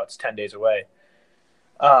right now. It's 10 days away.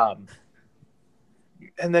 And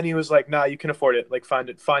then he was like, nah, you can afford it. Like find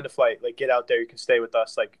a flight, like get out there. You can stay with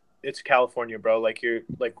us. Like it's California, bro. Like you're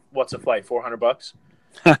like, what's a flight? $400.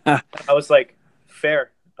 I was like,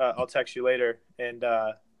 fair. I'll text you later. And,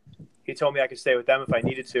 he told me I could stay with them if I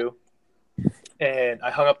needed to. And I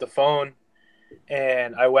hung up the phone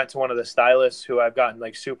and I went to one of the stylists who I've gotten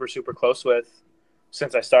like super, super close with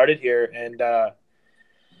since I started here. And I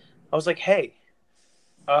was like, hey,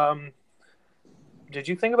 did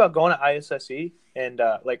you think about going to ISSE? And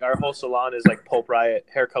like our whole salon is like Pulp Riot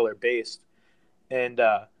hair color based. And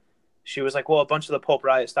she was like, well, a bunch of the Pulp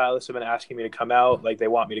Riot stylists have been asking me to come out. Like they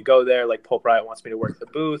want me to go there. Like Pulp Riot wants me to work the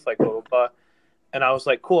booth, like blah, blah, blah. And I was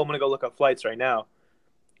like, cool, I'm going to go look up flights right now.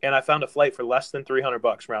 And I found a flight for less than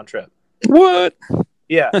 $300 round trip. What?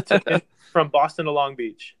 Yeah. From Boston to Long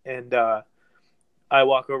Beach. And I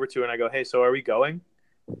walk over to her and I go, hey, so are we going?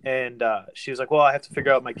 And she was like, well, I have to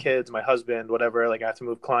figure out my kids, my husband, whatever. Like I have to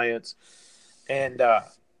move clients. And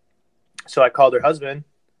so I called her husband,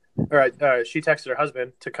 or she texted her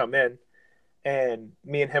husband to come in. And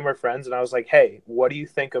me and him were friends. And I was like, hey, what do you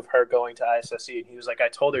think of her going to ISSE? And he was like, I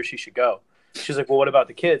told her she should go. She's like, well, what about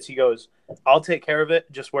the kids? He goes, I'll take care of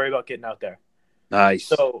it. Just worry about getting out there. Nice.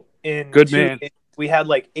 So in Good man. we had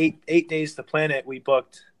like eight days to plan it. We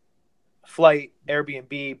booked flight,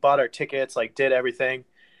 Airbnb, bought our tickets, like did everything.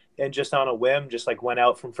 And just on a whim, just like went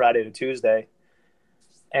out from Friday to Tuesday.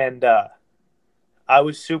 And I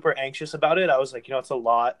was super anxious about it. I was like, it's a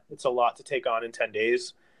lot. It's a lot to take on in 10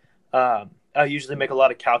 days. I usually make a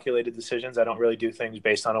lot of calculated decisions. I don't really do things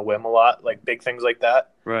based on a whim a lot, like big things like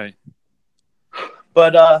that. Right.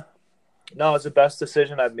 But no, it's the best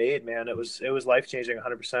decision I've made, man. It was life-changing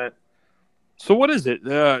 100%. So what is it?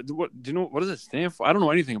 What do you know? What does it stand for? I don't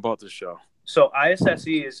know anything about this show. So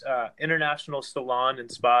ISSE is International Salon and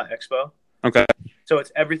Spa Expo. Okay. So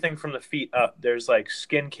it's everything from the feet up. There's like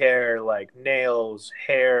skincare, like nails,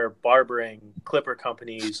 hair, barbering, clipper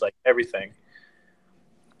companies, like everything.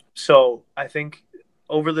 So I think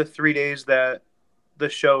over the 3 days that the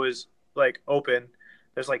show is like open,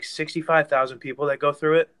 there's like 65,000 people that go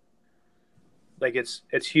through it. Like it's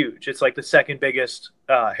huge. It's like the second biggest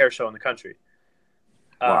hair show in the country.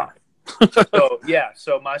 Wow.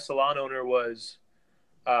 So my salon owner was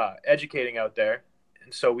educating out there.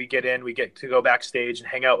 And so we get to go backstage and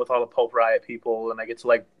hang out with all the Pulp Riot people. And I get to,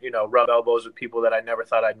 like, rub elbows with people that I never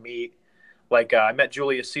thought I'd meet. Like, I met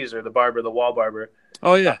Julius Caesar, the barber, the wall barber.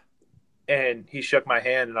 Oh, yeah. And he shook my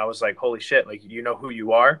hand and I was like, holy shit, like, you know who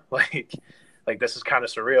you are? Like this is kind of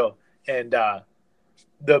surreal. And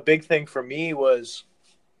the big thing for me was,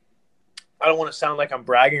 I don't want to sound like I'm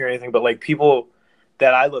bragging or anything, but like people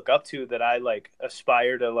that I look up to, that I like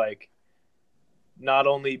aspire to, like, not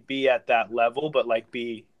only be at that level, but like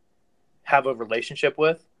have a relationship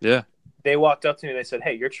with. Yeah. They walked up to me and they said,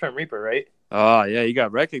 "Hey, you're Trim Reaper, right?" Oh, yeah, you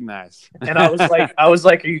got recognized. And I was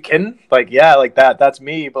like, "Are you kidding?" Like, yeah, like that's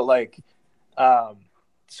me. But like,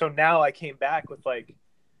 so now I came back with, like,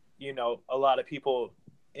 a lot of people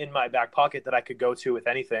in my back pocket that I could go to with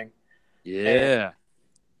anything. Yeah. And,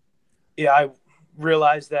 yeah, I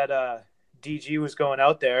realized that DG was going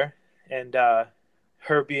out there, and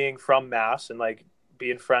her being from Mass and like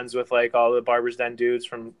being friends with like all the Barbers Den dudes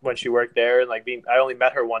from when she worked there, and like I only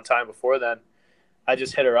met her one time before then. I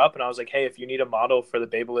just hit her up and I was like, "Hey, if you need a model for the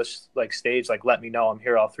Babyliss like stage, like let me know. I'm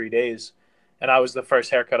here all 3 days." And I was the first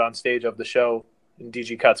haircut on stage of the show, and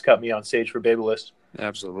DG Cuts cut me on stage for Babyliss.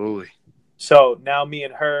 Absolutely. So now me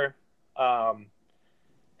and her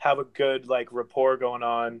have a good like rapport going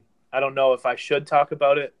on. I don't know if I should talk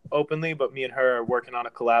about it openly, but me and her are working on a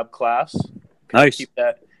collab class. Nice. Keep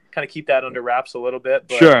that under wraps a little bit.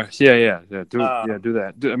 But, sure. Yeah. Do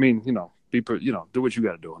that. I mean, do what you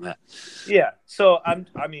got to do on that. Yeah. So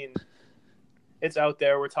I mean, it's out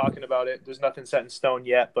there. We're talking about it. There's nothing set in stone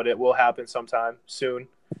yet, but it will happen sometime soon.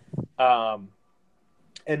 And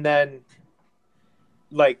then,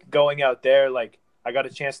 like, going out there, like, I got a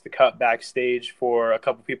chance to cut backstage for a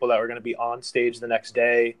couple people that were going to be on stage the next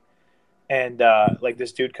day. And like,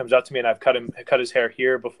 this dude comes up to me, and I've cut his hair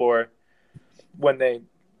here before when they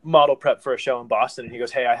model prep for a show in Boston. And he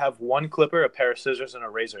goes, "Hey, I have one clipper, a pair of scissors, and a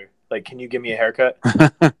razor. Like, can you give me a haircut?"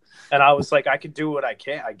 And I was like, "I could do what I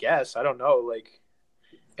can, I guess. I don't know." Like,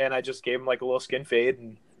 and I just gave him like a little skin fade,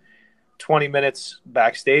 and 20 minutes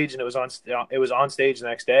backstage, and it was on stage the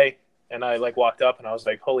next day. And I like walked up and I was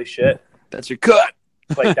like, "Holy shit. That's your cut."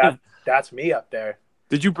 Like that's me up there.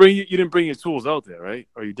 You didn't bring your tools out there, right?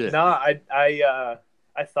 Or you did? No, I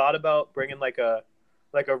thought about bringing like a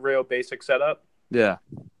real basic setup. Yeah.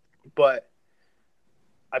 But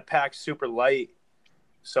I packed super light,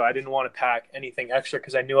 so I didn't want to pack anything extra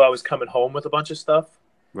because I knew I was coming home with a bunch of stuff.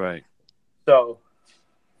 Right. So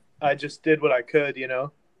I just did what I could,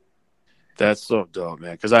 That's so dope,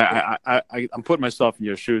 man. Because I'm putting myself in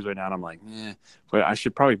your shoes right now, and I'm like, but I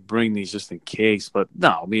should probably bring these just in case. But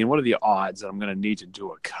no, I mean, what are the odds that I'm going to need to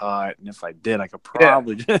do a cut? And if I did, I could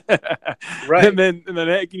probably. Yeah. Right. And then,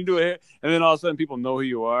 hey, can you do it? And then all of a sudden, people know who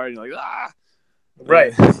you are, and you're like, ah.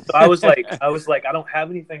 Right. So I was like, I don't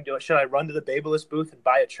have anything. Should I run to the Babyliss booth and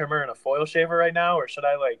buy a trimmer and a foil shaver right now, or should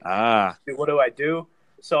I what do I do?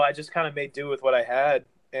 So I just kind of made do with what I had,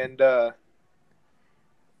 and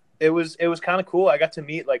it was kind of cool. I got to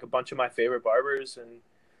meet like a bunch of my favorite barbers,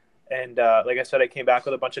 and like I said, I came back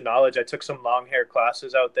with a bunch of knowledge. I took some long hair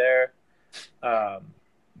classes out there. I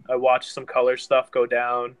watched some color stuff go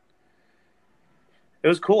down. It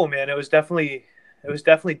was cool, man. It was definitely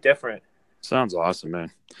different. Sounds awesome,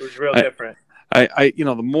 man. It was real different.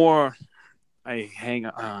 The more I hang,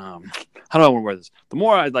 how do I want to word this? The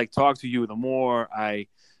more I like talk to you, the more I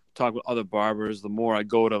talk with other barbers, the more I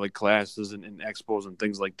go to like classes and expos and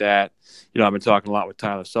things like that. I've been talking a lot with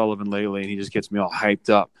Tyler Sullivan lately, and he just gets me all hyped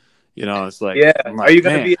up. It's like, yeah. Like, are you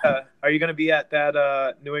gonna be at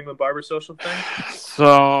that New England Barber Social thing?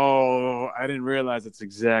 So I didn't realize it's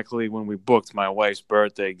exactly when we booked my wife's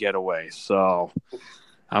birthday getaway. So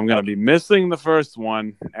I'm going to be missing the first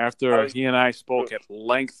one after he and I spoke at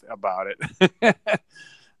length about it.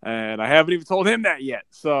 And I haven't even told him that yet.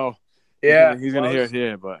 So yeah, he's going to hear it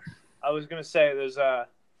here. But I was going to say there's going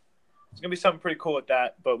to be something pretty cool with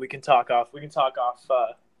that, but we can talk off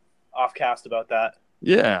off cast about that.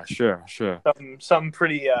 Yeah, sure. Something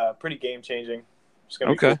pretty game changing.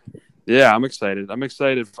 Okay. Cool. Yeah, I'm excited. I'm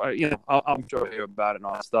sure hear about it and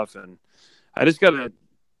all that stuff. And I just got to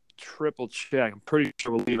triple check. I'm pretty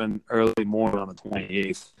sure we're leaving early morning on the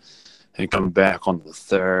 28th and coming back on the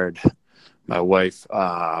 3rd. My wife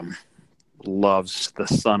loves the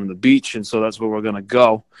sun and the beach, and so that's where we're gonna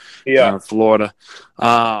go. Yeah, in Florida.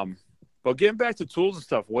 But getting back to tools and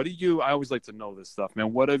stuff, I always like to know this stuff,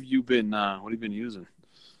 man. What have you been using?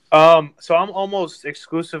 So I'm almost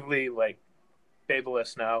exclusively like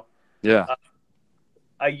Babyliss now. Yeah.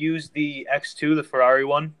 I use the X2, the Ferrari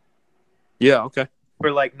one. Yeah. Okay.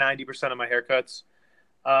 For like 90% of my haircuts.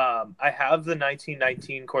 I have the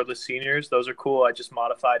 1919 cordless seniors. Those are cool. I just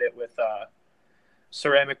modified it with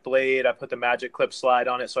ceramic blade. I put the magic clip slide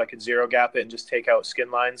on it so I could zero gap it and just take out skin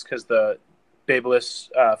lines because the Babyliss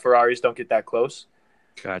Ferraris don't get that close.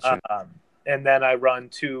 Gotcha. And then I run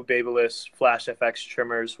 2 Babyliss Flash FX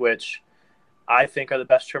trimmers, which I think are the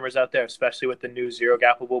best trimmers out there, especially with the new zero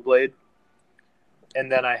gappable blade.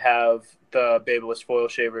 And then I have the Babyliss foil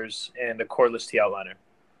shavers and a cordless T outliner.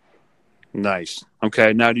 Nice.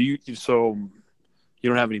 Okay. Now, so you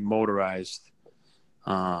don't have any motorized?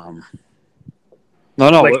 No.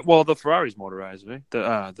 Like, well, the Ferrari's motorized, right?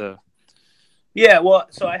 Yeah, well,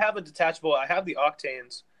 so I have a detachable. I have the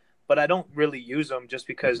Octanes, but I don't really use them just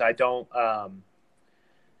because I don't.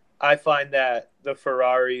 I find that the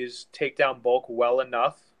Ferraris take down bulk well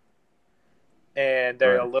enough, and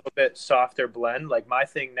they're Right. a little bit softer blend. Like my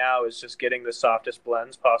thing now is just getting the softest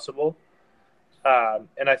blends possible,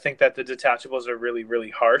 and I think that the detachables are really,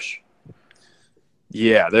 really harsh.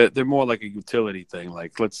 Yeah, they're more like a utility thing.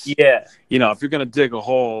 Like, Yeah, if you're gonna dig a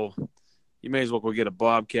hole, you may as well go get a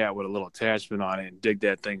Bobcat with a little attachment on it and dig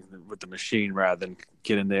that thing with the machine rather than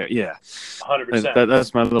get in there. Yeah, 100%.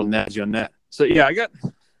 that's my little nudge on that. So yeah,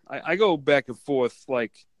 I go back and forth.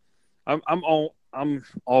 Like, I'm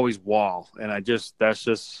always wall, and I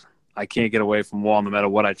can't get away from wall no matter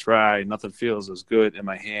what I try. Nothing feels as good in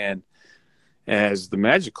my hand as the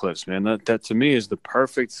Magic Clips, man. That to me is the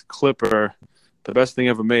perfect clipper. The best thing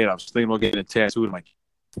ever made. I was thinking about getting a tattoo in my.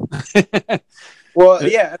 Well,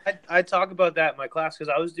 yeah, I talk about that in my class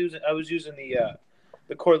because I was using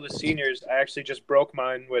the cordless seniors. I actually just broke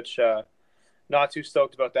mine, which not too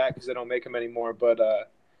stoked about that because they don't make them anymore. But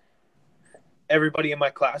everybody in my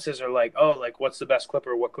classes are like, "Oh, like what's the best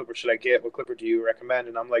clipper? What clipper should I get? What clipper do you recommend?"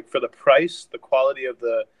 And I'm like, for the price, the quality of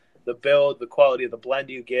the build, the quality of the blend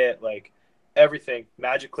you get, like everything,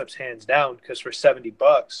 Magic Clips hands down. Because for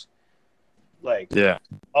 $70, like Yeah.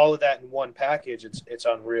 all of that in one package, it's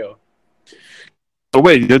unreal. So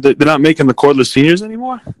wait, they're not making the cordless seniors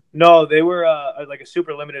anymore? No, they were like a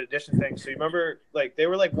super limited edition thing. So you remember, like they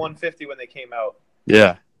were like 150 when they came out.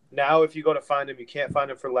 Yeah. Now, if you go to find them, you can't find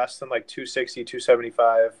them for less than like 260,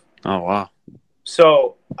 275. Oh wow.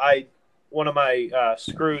 So one of my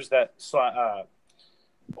screws that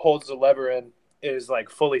holds the lever in is like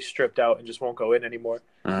fully stripped out and just won't go in anymore.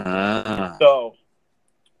 So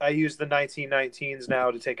I use the 1919s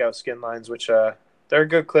now to take out skin lines, which they're a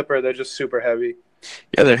good clipper. They're just super heavy.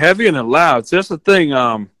 Yeah, they're heavy and they're loud. So that's the thing.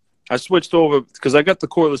 I switched over because I got the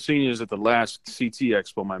cordless seniors at the last CT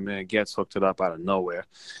Expo. My man Getz hooked it up out of nowhere.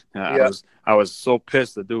 I was so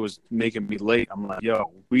pissed. The dude was making me late. I'm like,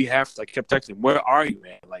 yo, we have to. I kept texting, where are you,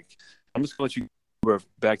 man? Like, I'm just gonna let you go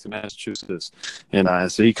back to Massachusetts.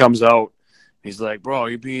 And so he comes out. He's like, bro,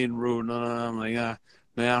 you're being rude. No. I'm like, man,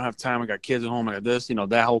 I don't have time. I got kids at home. I got this,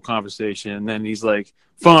 that whole conversation. And then he's like,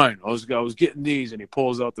 fine, I was getting these. And he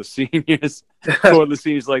pulls out the seniors. Cordless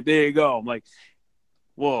seniors, like, there you go. I'm like,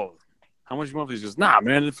 whoa, how much you want for these? He goes, nah,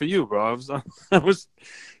 man, it's for you, bro. I was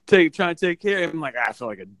trying to take care of him. I'm like, I feel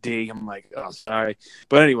like a D. I'm like, oh, sorry.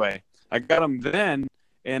 But anyway, I got them then,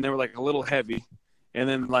 and they were like a little heavy. And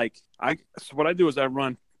then so what I do is I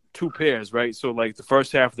run 2 pairs, right? So like the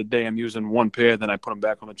first half of the day, I'm using 1 pair. Then I put them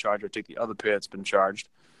back on the charger, take the other pair that's been charged,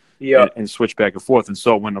 and switch back and forth. And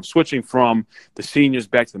so when I'm switching from the seniors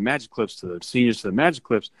back to the Magic Clips to the seniors to the Magic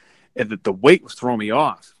Clips, and the weight was throwing me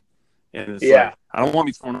off. And it's like, I don't want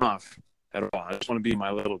to be thrown off at all. I just want to be in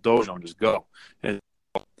my little dojo and just go. And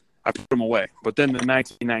I put them away. But then the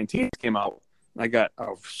 1919s came out. I got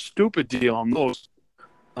a stupid deal on those.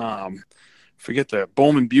 Forget the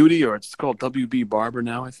Bowman Beauty, or it's called WB Barber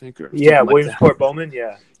now, I think. Williamsport Bowman,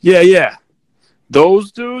 Yeah.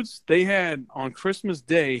 Those dudes, they had on Christmas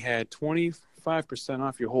Day had 25%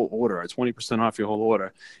 off your whole order, or 20% off your whole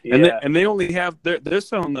order. Yeah. And they only have they're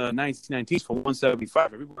selling the 1919s for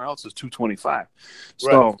 $175. Everywhere else is $225.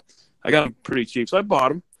 So Right. I got them pretty cheap. So I bought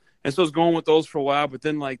them. And so I was going with those for a while. But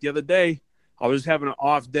then like the other day, I was just having an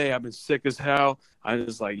off day. I've been sick as hell. I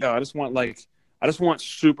was like, I just want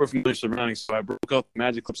super familiar surroundings. So I broke out the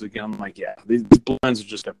Magic Clips again. I'm like, yeah, these blends are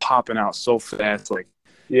just popping out so fast. Like,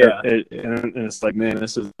 and it's like, man,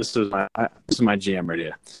 this is my jam right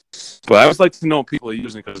here. But I always like to know what people are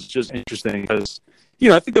using because it's just interesting. Because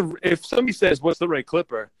I think if somebody says what's the right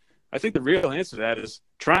clipper, I think the real answer to that is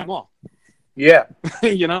try them all. Yeah.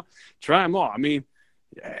 Try them all. I mean,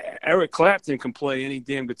 Eric Clapton can play any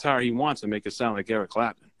damn guitar he wants and make it sound like Eric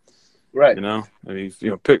Clapton. Right. I mean,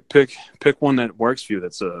 pick one that works for you.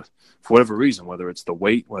 That's for whatever reason, whether it's the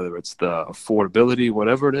weight, whether it's the affordability,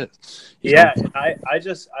 whatever it is.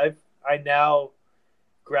 I now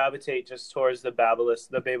gravitate just towards the Babyliss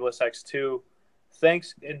X2.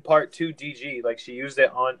 thanks in part to DG. Like she used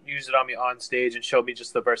it on me on stage and showed me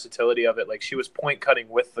just the versatility of it. Like she was point cutting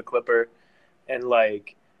with the clipper and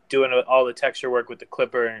like doing all the texture work with the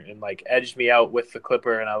clipper and like edged me out with the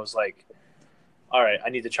clipper. And I was like, all right, I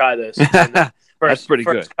need to try this. And That's pretty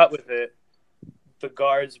good. Cut with it, the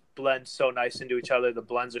guards blend so nice into each other. The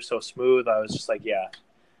blends are so smooth. I was just like, yeah.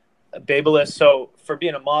 Babyliss. So for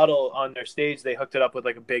being a model on their stage, they hooked it up with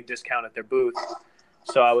like a big discount at their booth.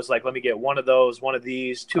 So I was like, let me get one of those, one of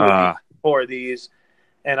these, two of these, four of these.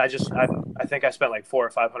 And I think I spent like $400 or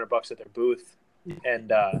 $500 at their booth.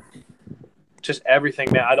 And just everything,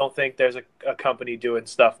 man. I don't think there's a company doing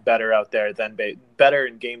stuff better out there than better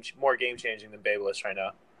and more game changing than Babyliss right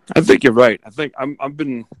now. I think you're right. I think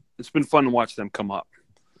it's been fun to watch them come up.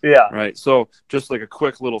 Yeah. Right. So just like a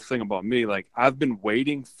quick little thing about me, like I've been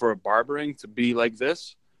waiting for barbering to be like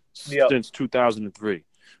this since 2003.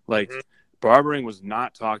 Like barbering was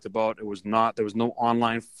not talked about. There was no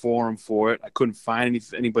online forum for it. I couldn't find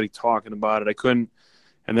anybody talking about it.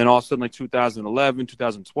 And then all of a sudden, like 2011,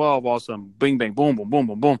 2012, all of a sudden, bing, bang, boom, boom, boom,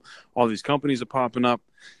 boom, boom. All these companies are popping up.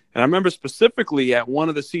 And I remember specifically at one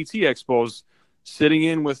of the CT expos sitting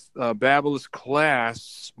in with Babyliss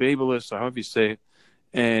class, Babyliss, however you say it,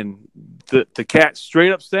 and the cat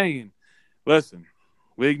straight up saying, listen,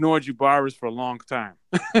 we ignored you barbers for a long time.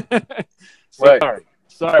 Sorry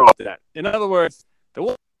about that. In other words, there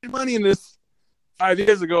wasn't money in this 5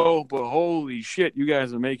 years ago, but holy shit, you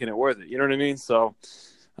guys are making it worth it. You know what I mean? So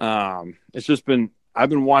it's just I've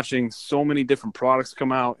been watching so many different products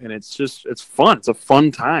come out, and it's fun. It's a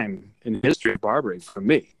fun time in history of barbering for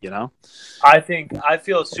me, you know? I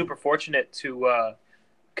feel super fortunate to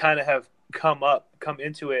kind of have come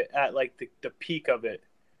into it at like the peak of it,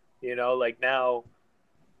 you know, like now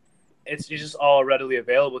it's just all readily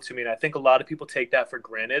available to me. And I think a lot of people take that for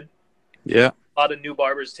granted. Yeah. A lot of new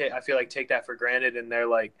barbers I feel like take that for granted. And they're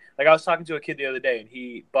like I was talking to a kid the other day and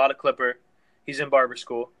he bought a clipper. He's in barber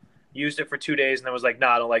school, used it for 2 days and then was like,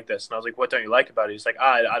 nah, I don't like this. And I was like, what don't you like about it? He's like,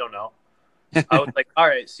 I don't know. I was like, all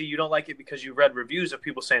right, see, you don't like it because you read reviews of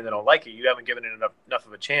people saying they don't like it. You haven't given it enough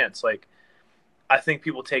of a chance. Like, I think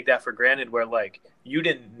people take that for granted where, like, you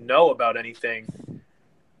didn't know about anything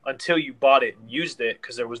until you bought it and used it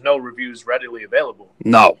because there was no reviews readily available.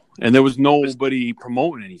 No. And there was nobody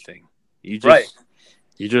promoting anything. It's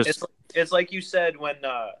like you said when,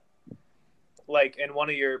 like, in one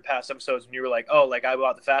of your past episodes when you were like, oh, like, I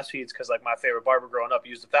bought the fast feeds because, like, my favorite barber growing up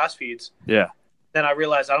used the fast feeds. Yeah. Then I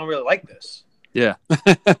realized I don't really like this. Yeah.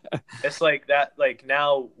 It's like that, like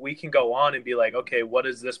now we can go on and be like, okay, what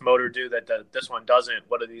does this motor do that this one doesn't?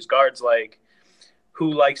 What are these guards like?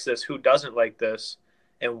 Who likes this? Who doesn't like this?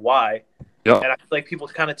 And why? Yeah. And I feel like people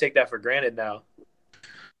kind of take that for granted now.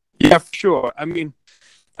 Yeah, for sure. I mean,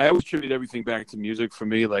 I always attribute everything back to music for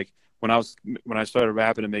me. Like when I started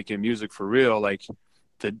rapping and making music for real, like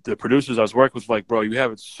the producers I was working with, like, bro, you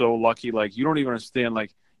have it so lucky. Like you don't even understand,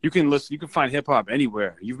 like, you can find hip hop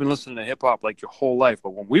anywhere. You've been listening to hip hop like your whole life.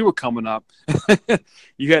 But when we were coming up,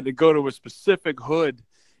 you had to go to a specific hood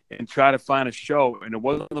and try to find a show. And it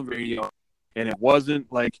wasn't on the radio. And it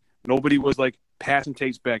wasn't like nobody was like passing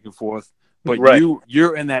tapes back and forth. But right.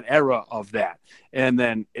 You're in that era of that. And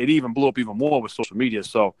then it even blew up even more with social media.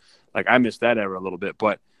 So like I missed that era a little bit.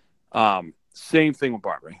 But same thing with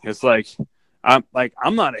barbering. It's like I'm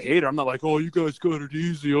not a hater. I'm not like, oh, you guys got it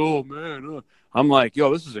easy. Oh man. I'm like,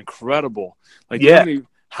 yo, this is incredible. Like, yeah.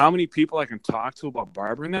 How many people I can talk to about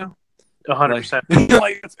barbering now? 100%.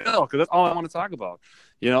 Like, it's ill because that's all I want to talk about.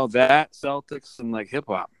 You know, that Celtics and like hip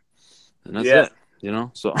hop, and that's it. You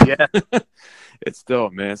know, so yeah, it's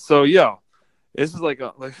dope, man. So yo, this is like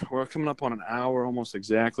we're coming up on an hour almost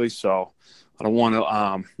exactly. So I don't want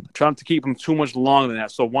to try not to keep them too much longer than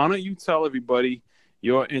that. So why don't you tell everybody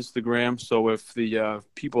your Instagram so if the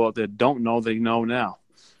people out there don't know, they know now.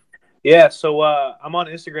 Yeah, so I'm on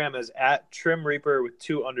Instagram as @TrimReaper with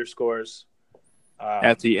 2 underscores.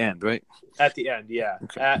 At the end, right? At the end, yeah.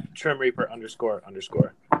 Okay. @TrimReaper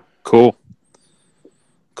 __.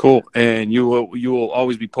 Cool. And you will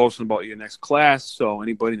always be posting about your next class. So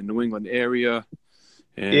anybody in the New England area,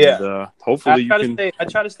 and hopefully I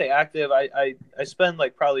try to stay active. I spend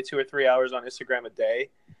like probably 2 or 3 hours on Instagram a day,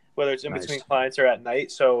 whether it's in between clients or at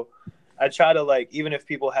night. So I try to, like, even if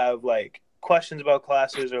people have like questions about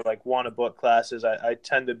classes or like want to book classes, I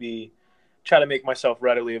tend to try to make myself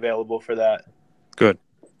readily available for that. Good.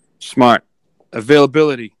 Smart.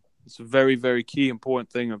 Availability. It's a very, very key, important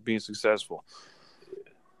thing of being successful.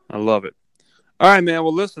 I love it. All right, man.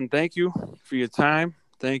 Well, listen, thank you for your time.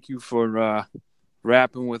 Thank you for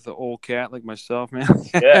rapping with the old cat like myself, man.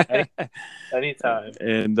 Yeah, anytime.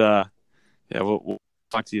 And we'll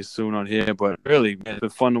talk to you soon on here. But really, man, it's been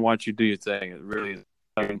fun to watch you do your thing. It really is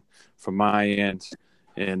exciting from my end,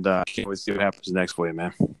 and can't wait to see what happens next for you,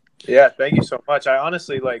 man. Yeah, thank you so much. I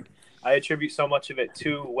honestly I attribute so much of it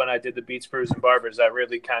to when I did the Beats, Brews, and Barbers. That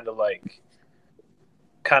really kind of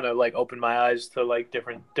opened my eyes to like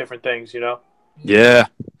different things, you know. Yeah,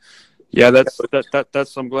 that's.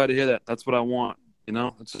 I'm glad to hear that. That's what I want. You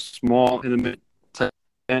know, it's a small, intimate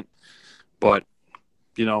event, but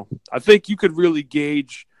you know, I think you could really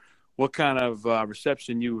gauge what kind of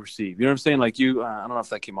reception you receive. You know what I'm saying? Like I don't know if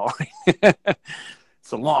that came out right.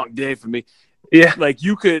 It's a long day for me. Yeah. Like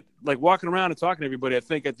you could like walking around and talking to everybody. I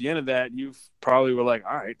think at the end of that, you probably were like,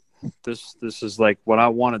 all right, this is like what I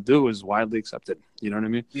want to do is widely accepted. You know what I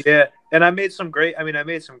mean? Yeah. And I made some great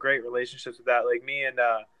relationships with that. Like me and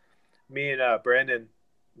Brandon,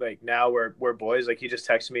 like now we're boys. Like he just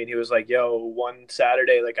texted me and he was like, yo, one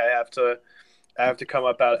Saturday, like I have to come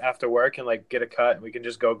up out after work and like get a cut and we can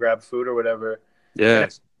just go grab food or whatever. Yeah.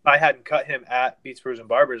 If I hadn't cut him at Beats, Brews, and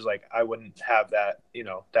Barbers, like I wouldn't have that, you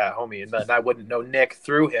know, that homie, and then I wouldn't know Nick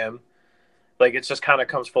through him. Like it just kind of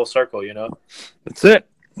comes full circle, you know. That's it.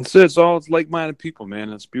 It's all like-minded people, man.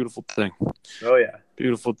 It's a beautiful thing. Oh yeah,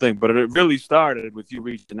 beautiful thing. But it really started with you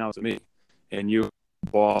reaching out to me, and you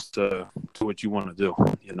boss to do what you want to do.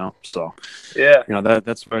 You know, so yeah, you know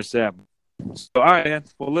that's where it's at. So all right, man.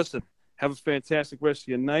 Well, listen. Have a fantastic rest of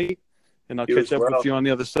your night, and I'll catch up with you on the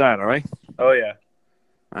other side. All right. Oh yeah.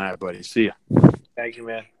 All right, buddy. See ya. Thank you,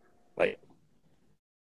 man. Bye.